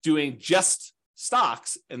doing just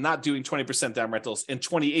stocks and not doing 20% down rentals in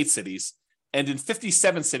 28 cities. And in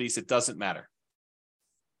 57 cities, it doesn't matter.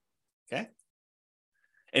 Okay.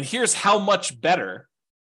 And here's how much better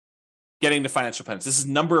getting to financial independence. This is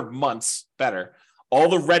number of months better. All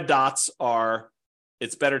the red dots are,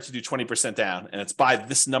 it's better to do 20% down, and it's by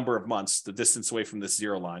this number of months, the distance away from this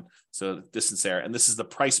 0 line. So the distance there. And this is the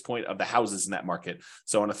price point of the houses in that market.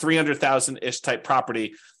 So on a 300,000-ish type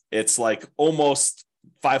property, it's like almost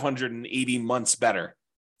 580 months better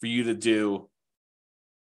for you to do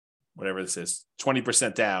whatever this is,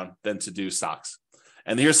 20% down than to do stocks.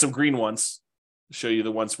 And here's some green ones to show you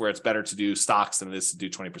the ones where it's better to do stocks than it is to do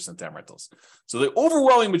 20% down rentals. So the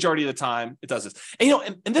overwhelming majority of the time it does this.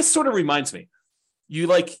 And and this sort of reminds me, you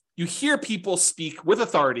hear people speak with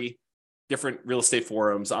authority, different real estate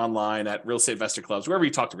forums, online, at real estate investor clubs, wherever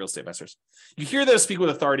you talk to real estate investors. You hear them speak with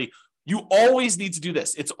authority. You always need to do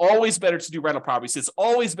this. It's always better to do rental properties. It's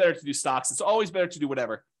always better to do stocks. It's always better to do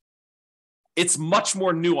whatever. It's much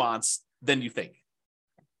more nuanced than you think,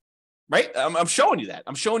 right? I'm showing you that.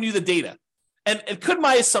 I'm showing you the data. And could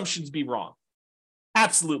my assumptions be wrong?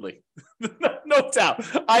 Absolutely. No doubt.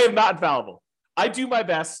 I am not infallible. I do my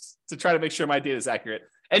best to try to make sure my data is accurate.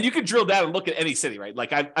 And you can drill down and look at any city, right?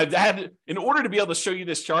 Like I've had, in order to be able to show you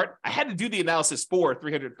this chart, I had to do the analysis for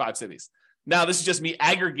 305 cities. Now, this is just me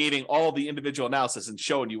aggregating all the individual analysis and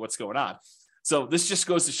showing you what's going on. So this just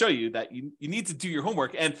goes to show you that you need to do your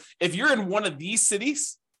homework. And if you're in one of these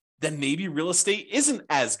cities, then maybe real estate isn't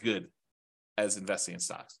as good as investing in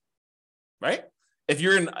stocks, right? If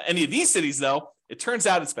you're in any of these cities, though, it turns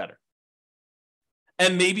out it's better.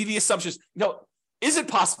 And maybe the assumptions, is it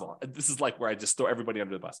possible? This is like where I just throw everybody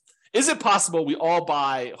under the bus. Is it possible we all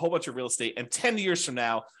buy a whole bunch of real estate and 10 years from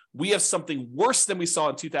now, we have something worse than we saw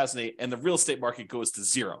in 2008 and the real estate market goes to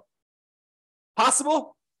 0?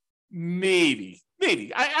 Possible? Maybe.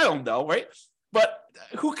 I don't know, right? But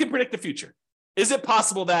who can predict the future? Is it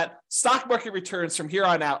possible that stock market returns from here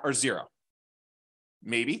on out are 0?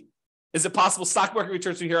 Maybe. Is it possible stock market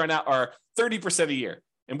returns from here on out are 30% a year?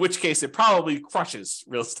 In which case it probably crushes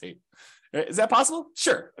real estate. Is that possible?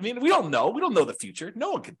 Sure. I mean, we don't know. We don't know the future.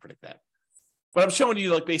 No one can predict that. But I'm showing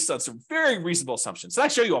you based on some very reasonable assumptions. So I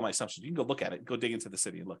show you all my assumptions. You can go look at it, go dig into the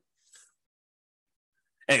city and look.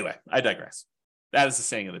 Anyway, I digress. That is the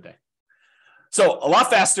saying of the day. So a lot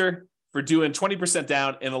faster for doing 20%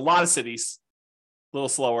 down in a lot of cities, a little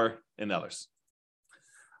slower in others.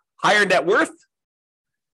 Higher net worth.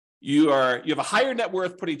 You have a higher net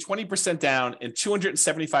worth putting 20% down in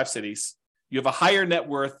 275 cities. You have a higher net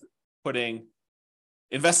worth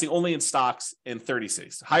investing only in stocks in 30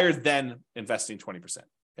 cities, higher than investing 20%.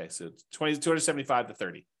 Okay, so 275 to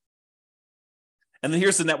 30. And then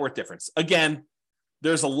here's the net worth difference. Again,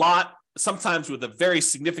 there's a lot sometimes with a very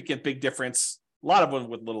significant big difference, a lot of them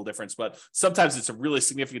with little difference, but sometimes it's a really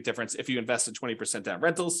significant difference if you invest in 20% down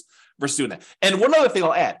rentals versus doing that. And one other thing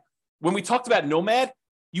I'll add, when we talked about Nomad,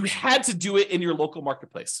 you had to do it in your local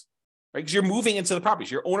marketplace, right? Because you're moving into the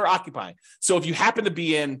properties, you're owner occupying. So if you happen to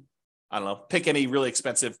be in, I don't know, pick any really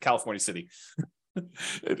expensive California city,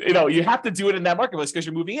 you have to do it in that marketplace because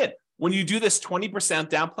you're moving in. When you do this 20%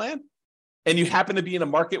 down plan, and you happen to be in a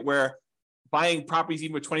market where buying properties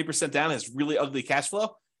even with 20% down has really ugly cash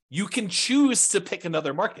flow, you can choose to pick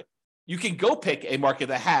another market. You can go pick a market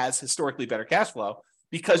that has historically better cash flow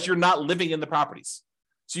because you're not living in the properties.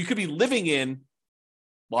 So you could be living in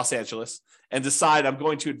Los Angeles and decide I'm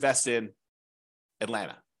going to invest in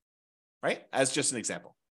Atlanta, right? As just an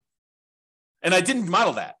example. And I didn't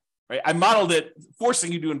model that, right? I modeled it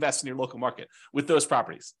forcing you to invest in your local market with those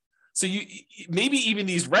properties. So you maybe even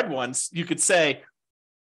these red ones, you could say,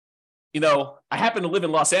 I happen to live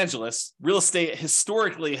in Los Angeles. Real estate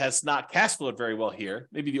historically has not cash flowed very well here.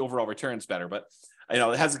 Maybe the overall return's better, but it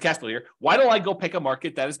has a cash flow here. Why don't I go pick a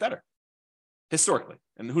market that is better historically?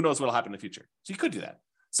 And who knows what will happen in the future. So you could do that.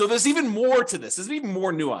 So there's even more to this. There's even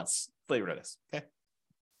more nuance flavor to this. Okay.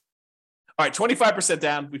 All right, 25%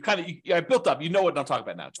 down. We've I built up. You know what I'm talking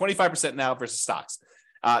about now. 25% now versus stocks.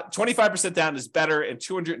 25% down is better in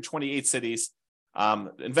 228 cities.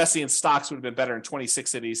 Investing in stocks would have been better in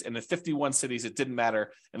 26 cities, and in 51 cities, it didn't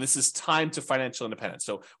matter. And this is time to financial independence.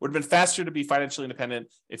 So it would have been faster to be financially independent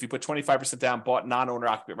if you put 25% down, bought non-owner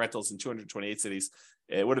occupant rentals in 228 cities.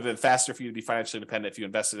 It would have been faster for you to be financially independent if you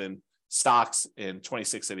invested in stocks in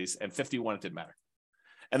 26 cities, and 51, it didn't matter.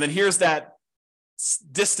 And then here's that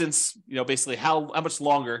distance, basically how much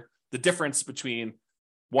longer the difference between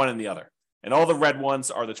one and the other. And all the red ones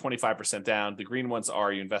are the 25% down. The green ones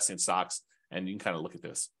are you investing in stocks. And you can kind of look at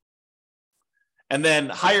this. And then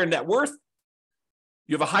higher net worth.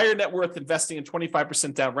 You have a higher net worth investing in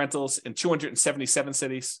 25% down rentals in 277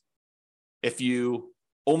 cities. If you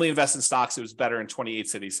only invest in stocks, it was better in 28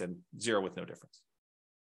 cities and 0 with no difference.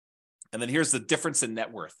 And then here's the difference in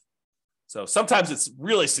net worth. So sometimes it's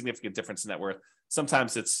really significant difference in net worth.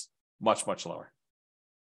 Sometimes it's much, much lower.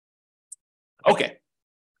 Okay.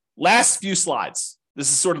 Last few slides. This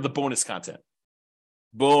is sort of the bonus content.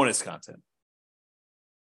 Bonus content.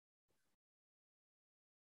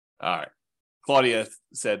 All right. Claudia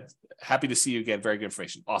said, happy to see you again. Very good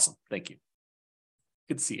information. Awesome. Thank you.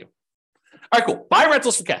 Good to see you. All right, cool. Buy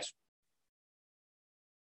rentals for cash.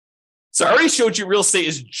 So I already showed you real estate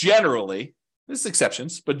is generally, there's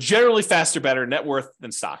exceptions, but generally faster, better net worth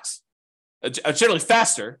than stocks. Generally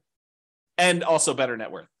faster and also better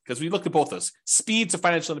net worth. Because we looked at both those, speed to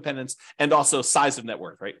financial independence and also size of net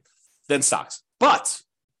worth, right? Than stocks. But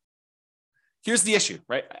here's the issue,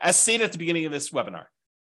 right? As stated at the beginning of this webinar,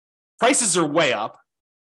 prices are way up,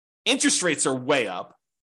 interest rates are way up,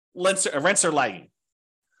 rents are lagging.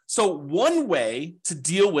 So one way to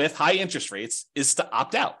deal with high interest rates is to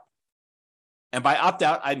opt out. And by opt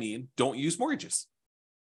out, I mean don't use mortgages.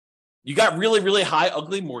 You got really, really high,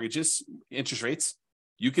 ugly mortgages, interest rates.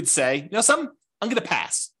 You could say, something, I'm going to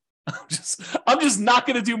pass. I'm just not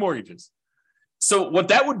going to do mortgages. So what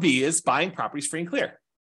that would be is buying properties free and clear.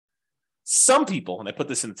 Some people, and I put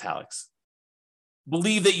this in italics,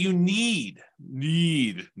 believe that you need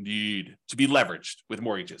to be leveraged with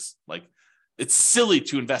mortgages. Like it's silly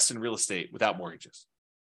to invest in real estate without mortgages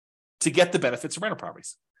to get the benefits of rental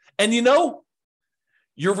properties. And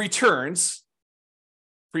your returns,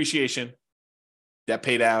 appreciation, debt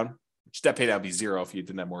pay down, which debt pay down would be 0 if you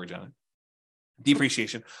didn't have mortgage on it,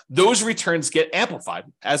 depreciation, those returns get amplified,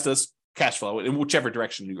 as does cash flow in whichever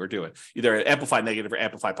direction you are doing, either amplify negative or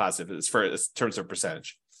amplify positive as far as terms of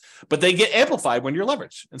percentage. But they get amplified when you're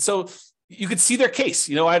leveraged. And so you could see their case.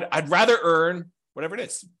 I'd rather earn whatever it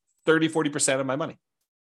is, 30, 40% of my money.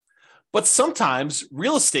 But sometimes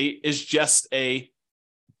real estate is just a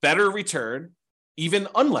better return, even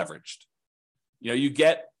unleveraged. You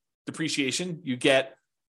get depreciation, you get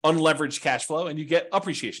unleveraged cash flow, and you get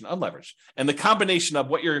appreciation unleveraged. And the combination of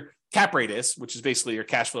what your cap rate is, which is basically your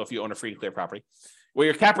cash flow if you own a free and clear property, what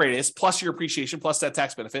your cap rate is, plus your appreciation, plus that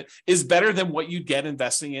tax benefit, is better than what you'd get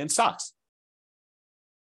investing in stocks.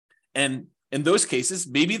 And in those cases,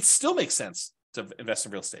 maybe it still makes sense to invest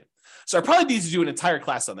in real estate. So I probably need to do an entire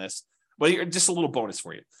class on this, but just a little bonus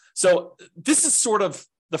for you. So this is sort of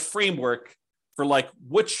the framework for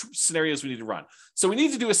which scenarios we need to run. So we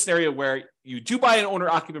need to do a scenario where you do buy an owner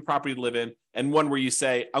occupant property to live in, and one where you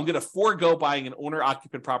say, I'm going to forego buying an owner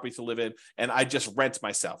occupant property to live in, and I just rent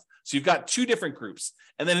myself. So you've got two different groups.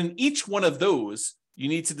 And then in each one of those, you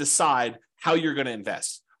need to decide how you're going to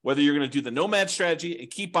invest, whether you're going to do the nomad strategy and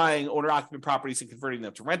keep buying owner occupant properties and converting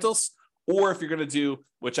them to rentals, or if you're going to do,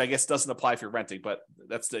 which I guess doesn't apply if you're renting, but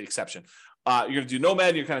that's the exception. You're going to do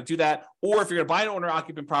nomad, you're going to do that. Or if you're going to buy an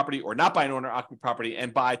owner-occupant property or not buy an owner-occupant property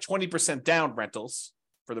and buy 20% down rentals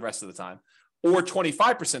for the rest of the time, or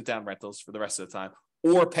 25% down rentals for the rest of the time,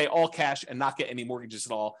 or pay all cash and not get any mortgages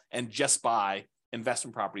at all and just buy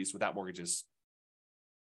investment properties without mortgages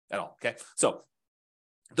at all, okay? So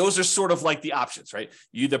those are sort of like the options, right?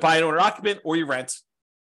 You either buy an owner-occupant or you rent,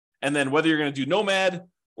 and then whether you're going to do nomad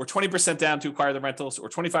or 20% down to acquire the rentals or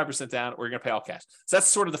 25% down, or you're going to pay all cash. So that's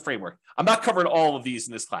sort of the framework. I'm not covering all of these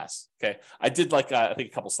in this class, okay? I did I think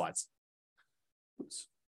a couple slides. Oops.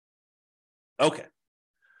 Okay.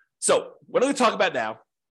 So what I'm going to talk about now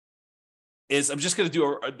is I'm just going to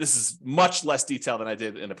do this is much less detail than I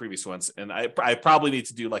did in the previous ones. And I probably need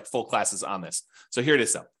to do like full classes on this. So here it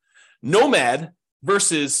is. So nomad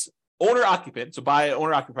versus owner occupant. So buy an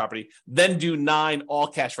owner occupant property, then do 9 all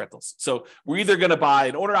cash rentals. So we're either going to buy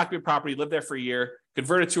an owner occupant property, live there for a year,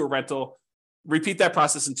 convert it to a rental, repeat that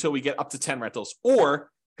process until we get up to 10 rentals,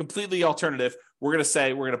 or completely alternative. We're going to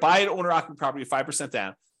say we're going to buy an owner occupant property 5%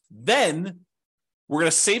 down. Then we're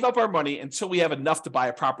going to save up our money until we have enough to buy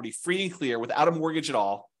a property free and clear without a mortgage at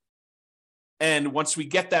all. And once we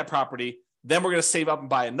get that property, then we're going to save up and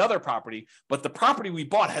buy another property. But the property we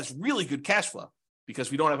bought has really good cash flow because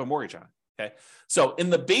we don't have a mortgage on it. Okay. So in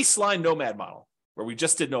the baseline nomad model, where we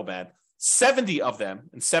just did nomad, 70 of them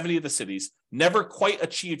in 70 of the cities never quite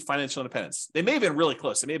achieved financial independence. They may have been really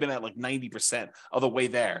close. They may have been at like 90% of the way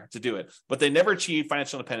there to do it, but they never achieved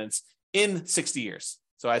financial independence in 60 years.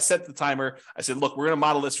 So I set the timer. I said, look, we're going to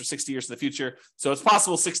model this for 60 years in the future. So it's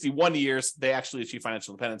possible 61 years they actually achieve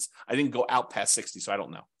financial independence. I didn't go out past 60, so I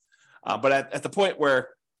don't know. But at the point where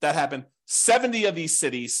that happened, 70 of these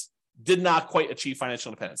cities did not quite achieve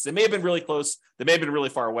financial independence. They may have been really close. They may have been really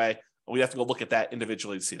far away. We have to go look at that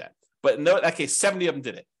individually to see that. But in that case, 70 of them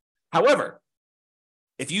did it. However,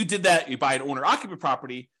 if you did that, you buy an owner-occupant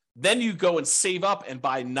property, then you go and save up and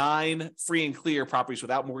buy 9 free and clear properties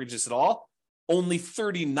without mortgages at all. Only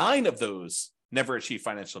 39 of those never achieved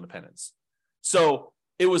financial independence. So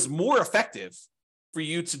it was more effective for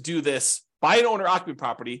you to do this, buy an owner-occupant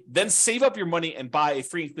property, then save up your money and buy a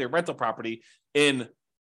free and clear rental property in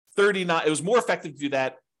 39. It was more effective to do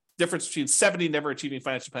that. Difference between 70 never achieving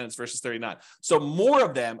financial independence versus 39. So more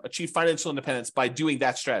of them achieve financial independence by doing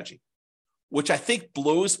that strategy, which I think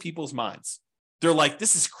blows people's minds. They're like,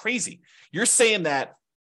 this is crazy. You're saying that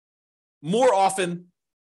more often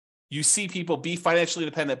you see people be financially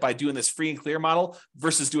independent by doing this free and clear model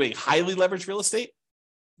versus doing highly leveraged real estate?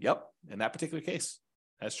 Yep, in that particular case,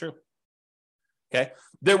 that's true. Okay,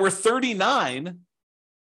 there were 39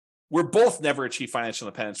 where both never achieved financial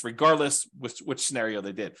independence, regardless which scenario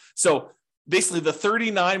they did. So basically the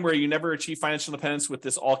 39 where you never achieve financial independence with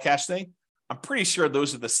this all cash thing, I'm pretty sure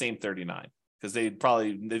those are the same 39 because they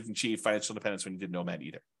probably didn't achieve financial independence when you did nomad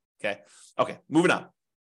either. Okay, moving on.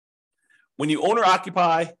 When you own or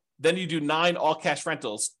occupy, then you do 9 all cash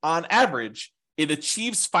rentals. On average, it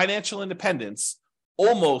achieves financial independence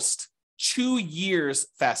almost 2 years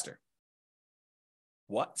faster.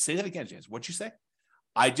 What? Say that again, James. What'd you say?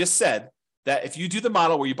 I just said that if you do the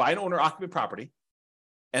model where you buy an owner-occupant property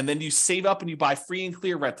and then you save up and you buy free and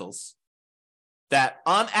clear rentals, that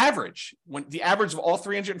on average, when the average of all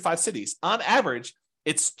 305 cities, on average,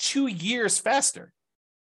 it's 2 years faster,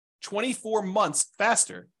 24 months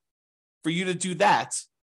faster for you to do that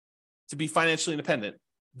to be financially independent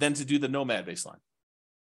than to do the nomad baseline.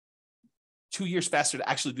 2 years faster to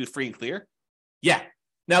actually do free and clear? Yeah.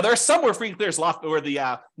 Now, there are some where free and clear is where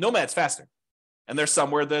the nomad's faster. And there's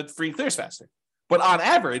some where the free and clear is faster. But on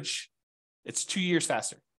average, it's 2 years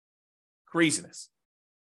faster. Craziness.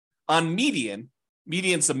 On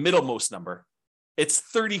median's the middlemost number. It's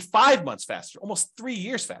 35 months faster, almost 3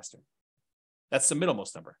 years faster. That's the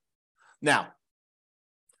middlemost number. Now,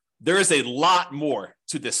 there is a lot more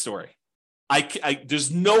to this story.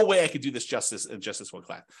 There's no way I could do this justice in just this one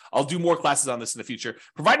class. I'll do more classes on this in the future,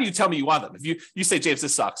 provided you tell me you want them. If you say, James,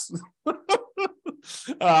 this sucks.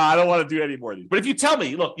 I don't want to do any more of these. But if you tell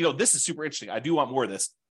me, look, this is super interesting, I do want more of this,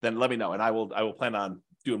 then let me know, and I will plan on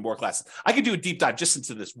doing more classes. I could do a deep dive just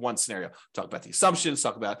into this one scenario, talk about the assumptions,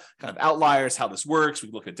 talk about kind of outliers, how this works. We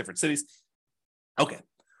can look at different cities. Okay.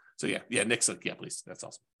 So yeah, Nick's like, yeah, please. That's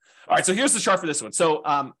awesome. All right. So here's the chart for this one. So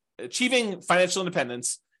achieving financial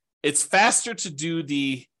independence, it's faster to do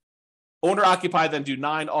the owner-occupy than do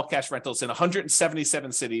 9 all-cash rentals in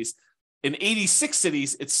 177 cities. In 86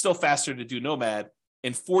 cities, it's still faster to do nomad.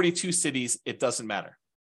 In 42 cities, it doesn't matter.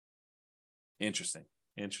 Interesting.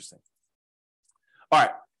 All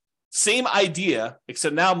right. Same idea,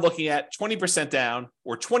 except now I'm looking at 20% down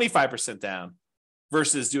or 25% down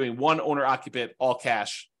versus doing one owner occupant, all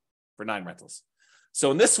cash for 9 rentals.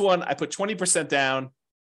 So in this one, I put 20% down,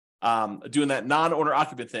 doing that non-owner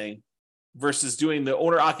occupant thing versus doing the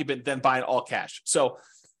owner occupant, then buying all cash. So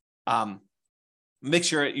make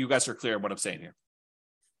sure you guys are clear on what I'm saying here.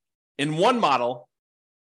 In one model,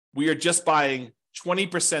 we are just buying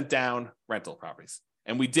 20% down rental properties.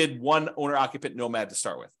 And we did one owner occupant nomad to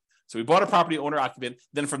start with. So we bought a property owner occupant.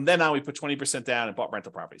 Then from then on, we put 20% down and bought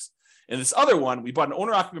rental properties. In this other one, we bought an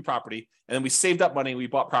owner occupant property and then we saved up money and we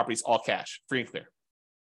bought properties all cash, free and clear.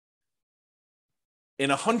 In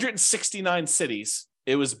 169 cities,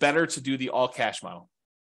 it was better to do the all cash model.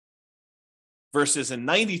 Versus in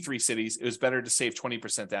 93 cities, it was better to save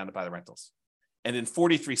 20% down to buy the rentals. And in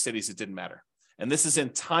 43 cities, it didn't matter. And this is in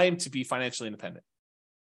time to be financially independent.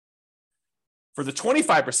 For the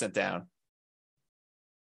 25% down,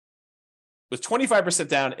 with 25%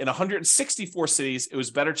 down in 164 cities, it was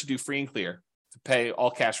better to do free and clear, to pay all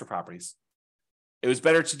cash for properties. It was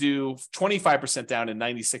better to do 25% down in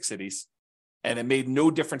 96 cities, and it made no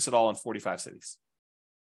difference at all in 45 cities.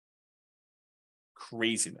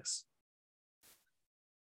 Craziness.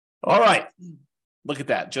 All right. Look at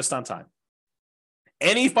that, just on time.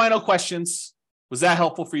 Any final questions? Was that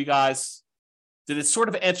helpful for you guys? Did it sort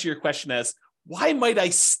of answer your question as, why might I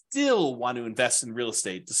still want to invest in real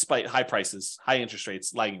estate despite high prices, high interest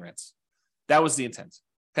rates, lagging rents? That was the intent.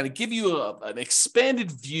 Kind of give you an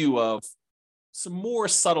expanded view of some more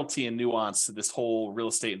subtlety and nuance to this whole real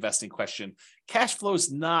estate investing question. Cash flow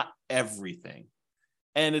is not everything,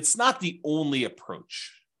 and it's not the only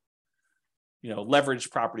approach.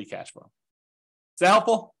 Leverage property cash flow. Is that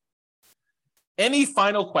helpful? Any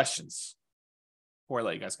final questions before I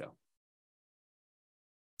let you guys go?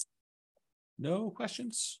 No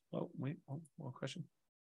questions? Oh, wait, one question.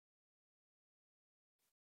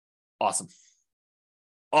 Awesome.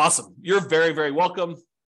 You're very, very welcome.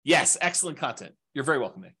 Yes, excellent content. You're very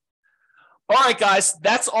welcome, Nick. All right, guys,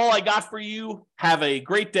 that's all I got for you. Have a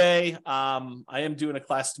great day. I am doing a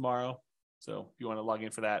class tomorrow, so if you want to log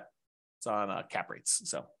in for that, it's on cap rates.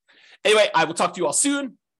 So anyway, I will talk to you all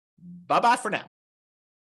soon. Bye-bye for now.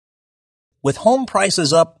 With home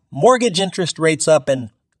prices up, mortgage interest rates up,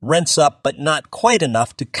 and rents up, but not quite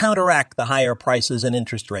enough to counteract the higher prices and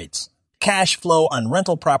interest rates, cash flow on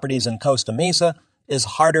rental properties in Costa Mesa is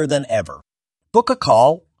harder than ever. Book a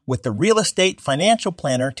call with the Real Estate Financial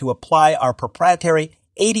Planner to apply our proprietary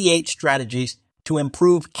 88 strategies to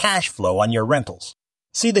improve cash flow on your rentals.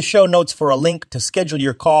 See the show notes for a link to schedule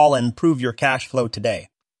your call and improve your cash flow today.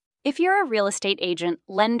 If you're a real estate agent,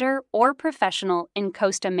 lender, or professional in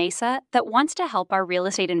Costa Mesa that wants to help our real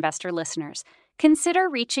estate investor listeners, consider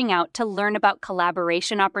reaching out to learn about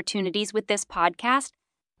collaboration opportunities with this podcast.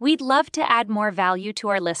 We'd love to add more value to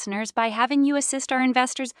our listeners by having you assist our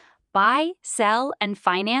investors buy, sell, and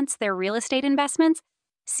finance their real estate investments.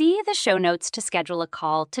 See the show notes to schedule a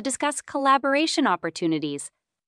call to discuss collaboration opportunities.